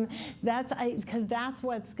 Because that's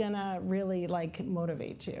what's gonna really, like,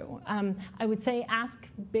 motivate you. I would say ask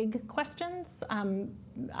big questions.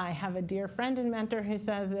 I have a dear friend and mentor who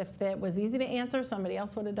says if it was easy to answer, somebody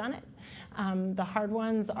else would have done it. The hard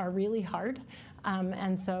ones are really hard,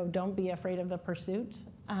 and so don't be afraid of the pursuit.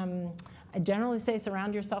 I generally say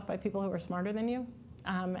surround yourself by people who are smarter than you,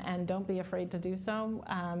 and don't be afraid to do so.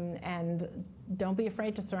 And don't be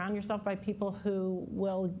afraid to surround yourself by people who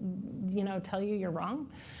will, you know, tell you you're wrong,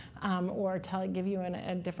 or give you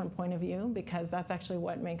a different point of view, because that's actually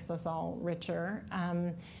what makes us all richer.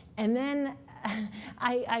 And then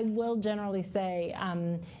I will generally say,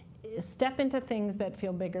 step into things that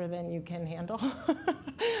feel bigger than you can handle.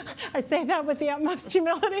 I say that with the utmost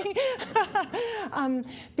humility,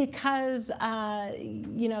 because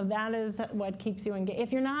you know, that is what keeps you engaged.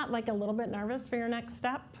 If you're not like a little bit nervous for your next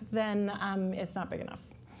step, then it's not big enough.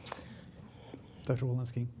 Dr.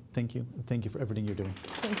 Walensky, thank you. Thank you for everything you're doing.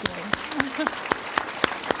 Thank you.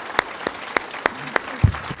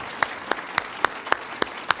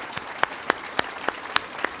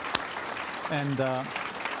 And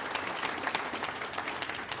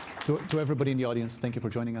to everybody in the audience, thank you for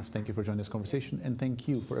joining us. Thank you for joining this conversation. And thank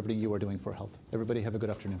you for everything you are doing for health. Everybody have a good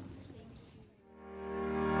afternoon.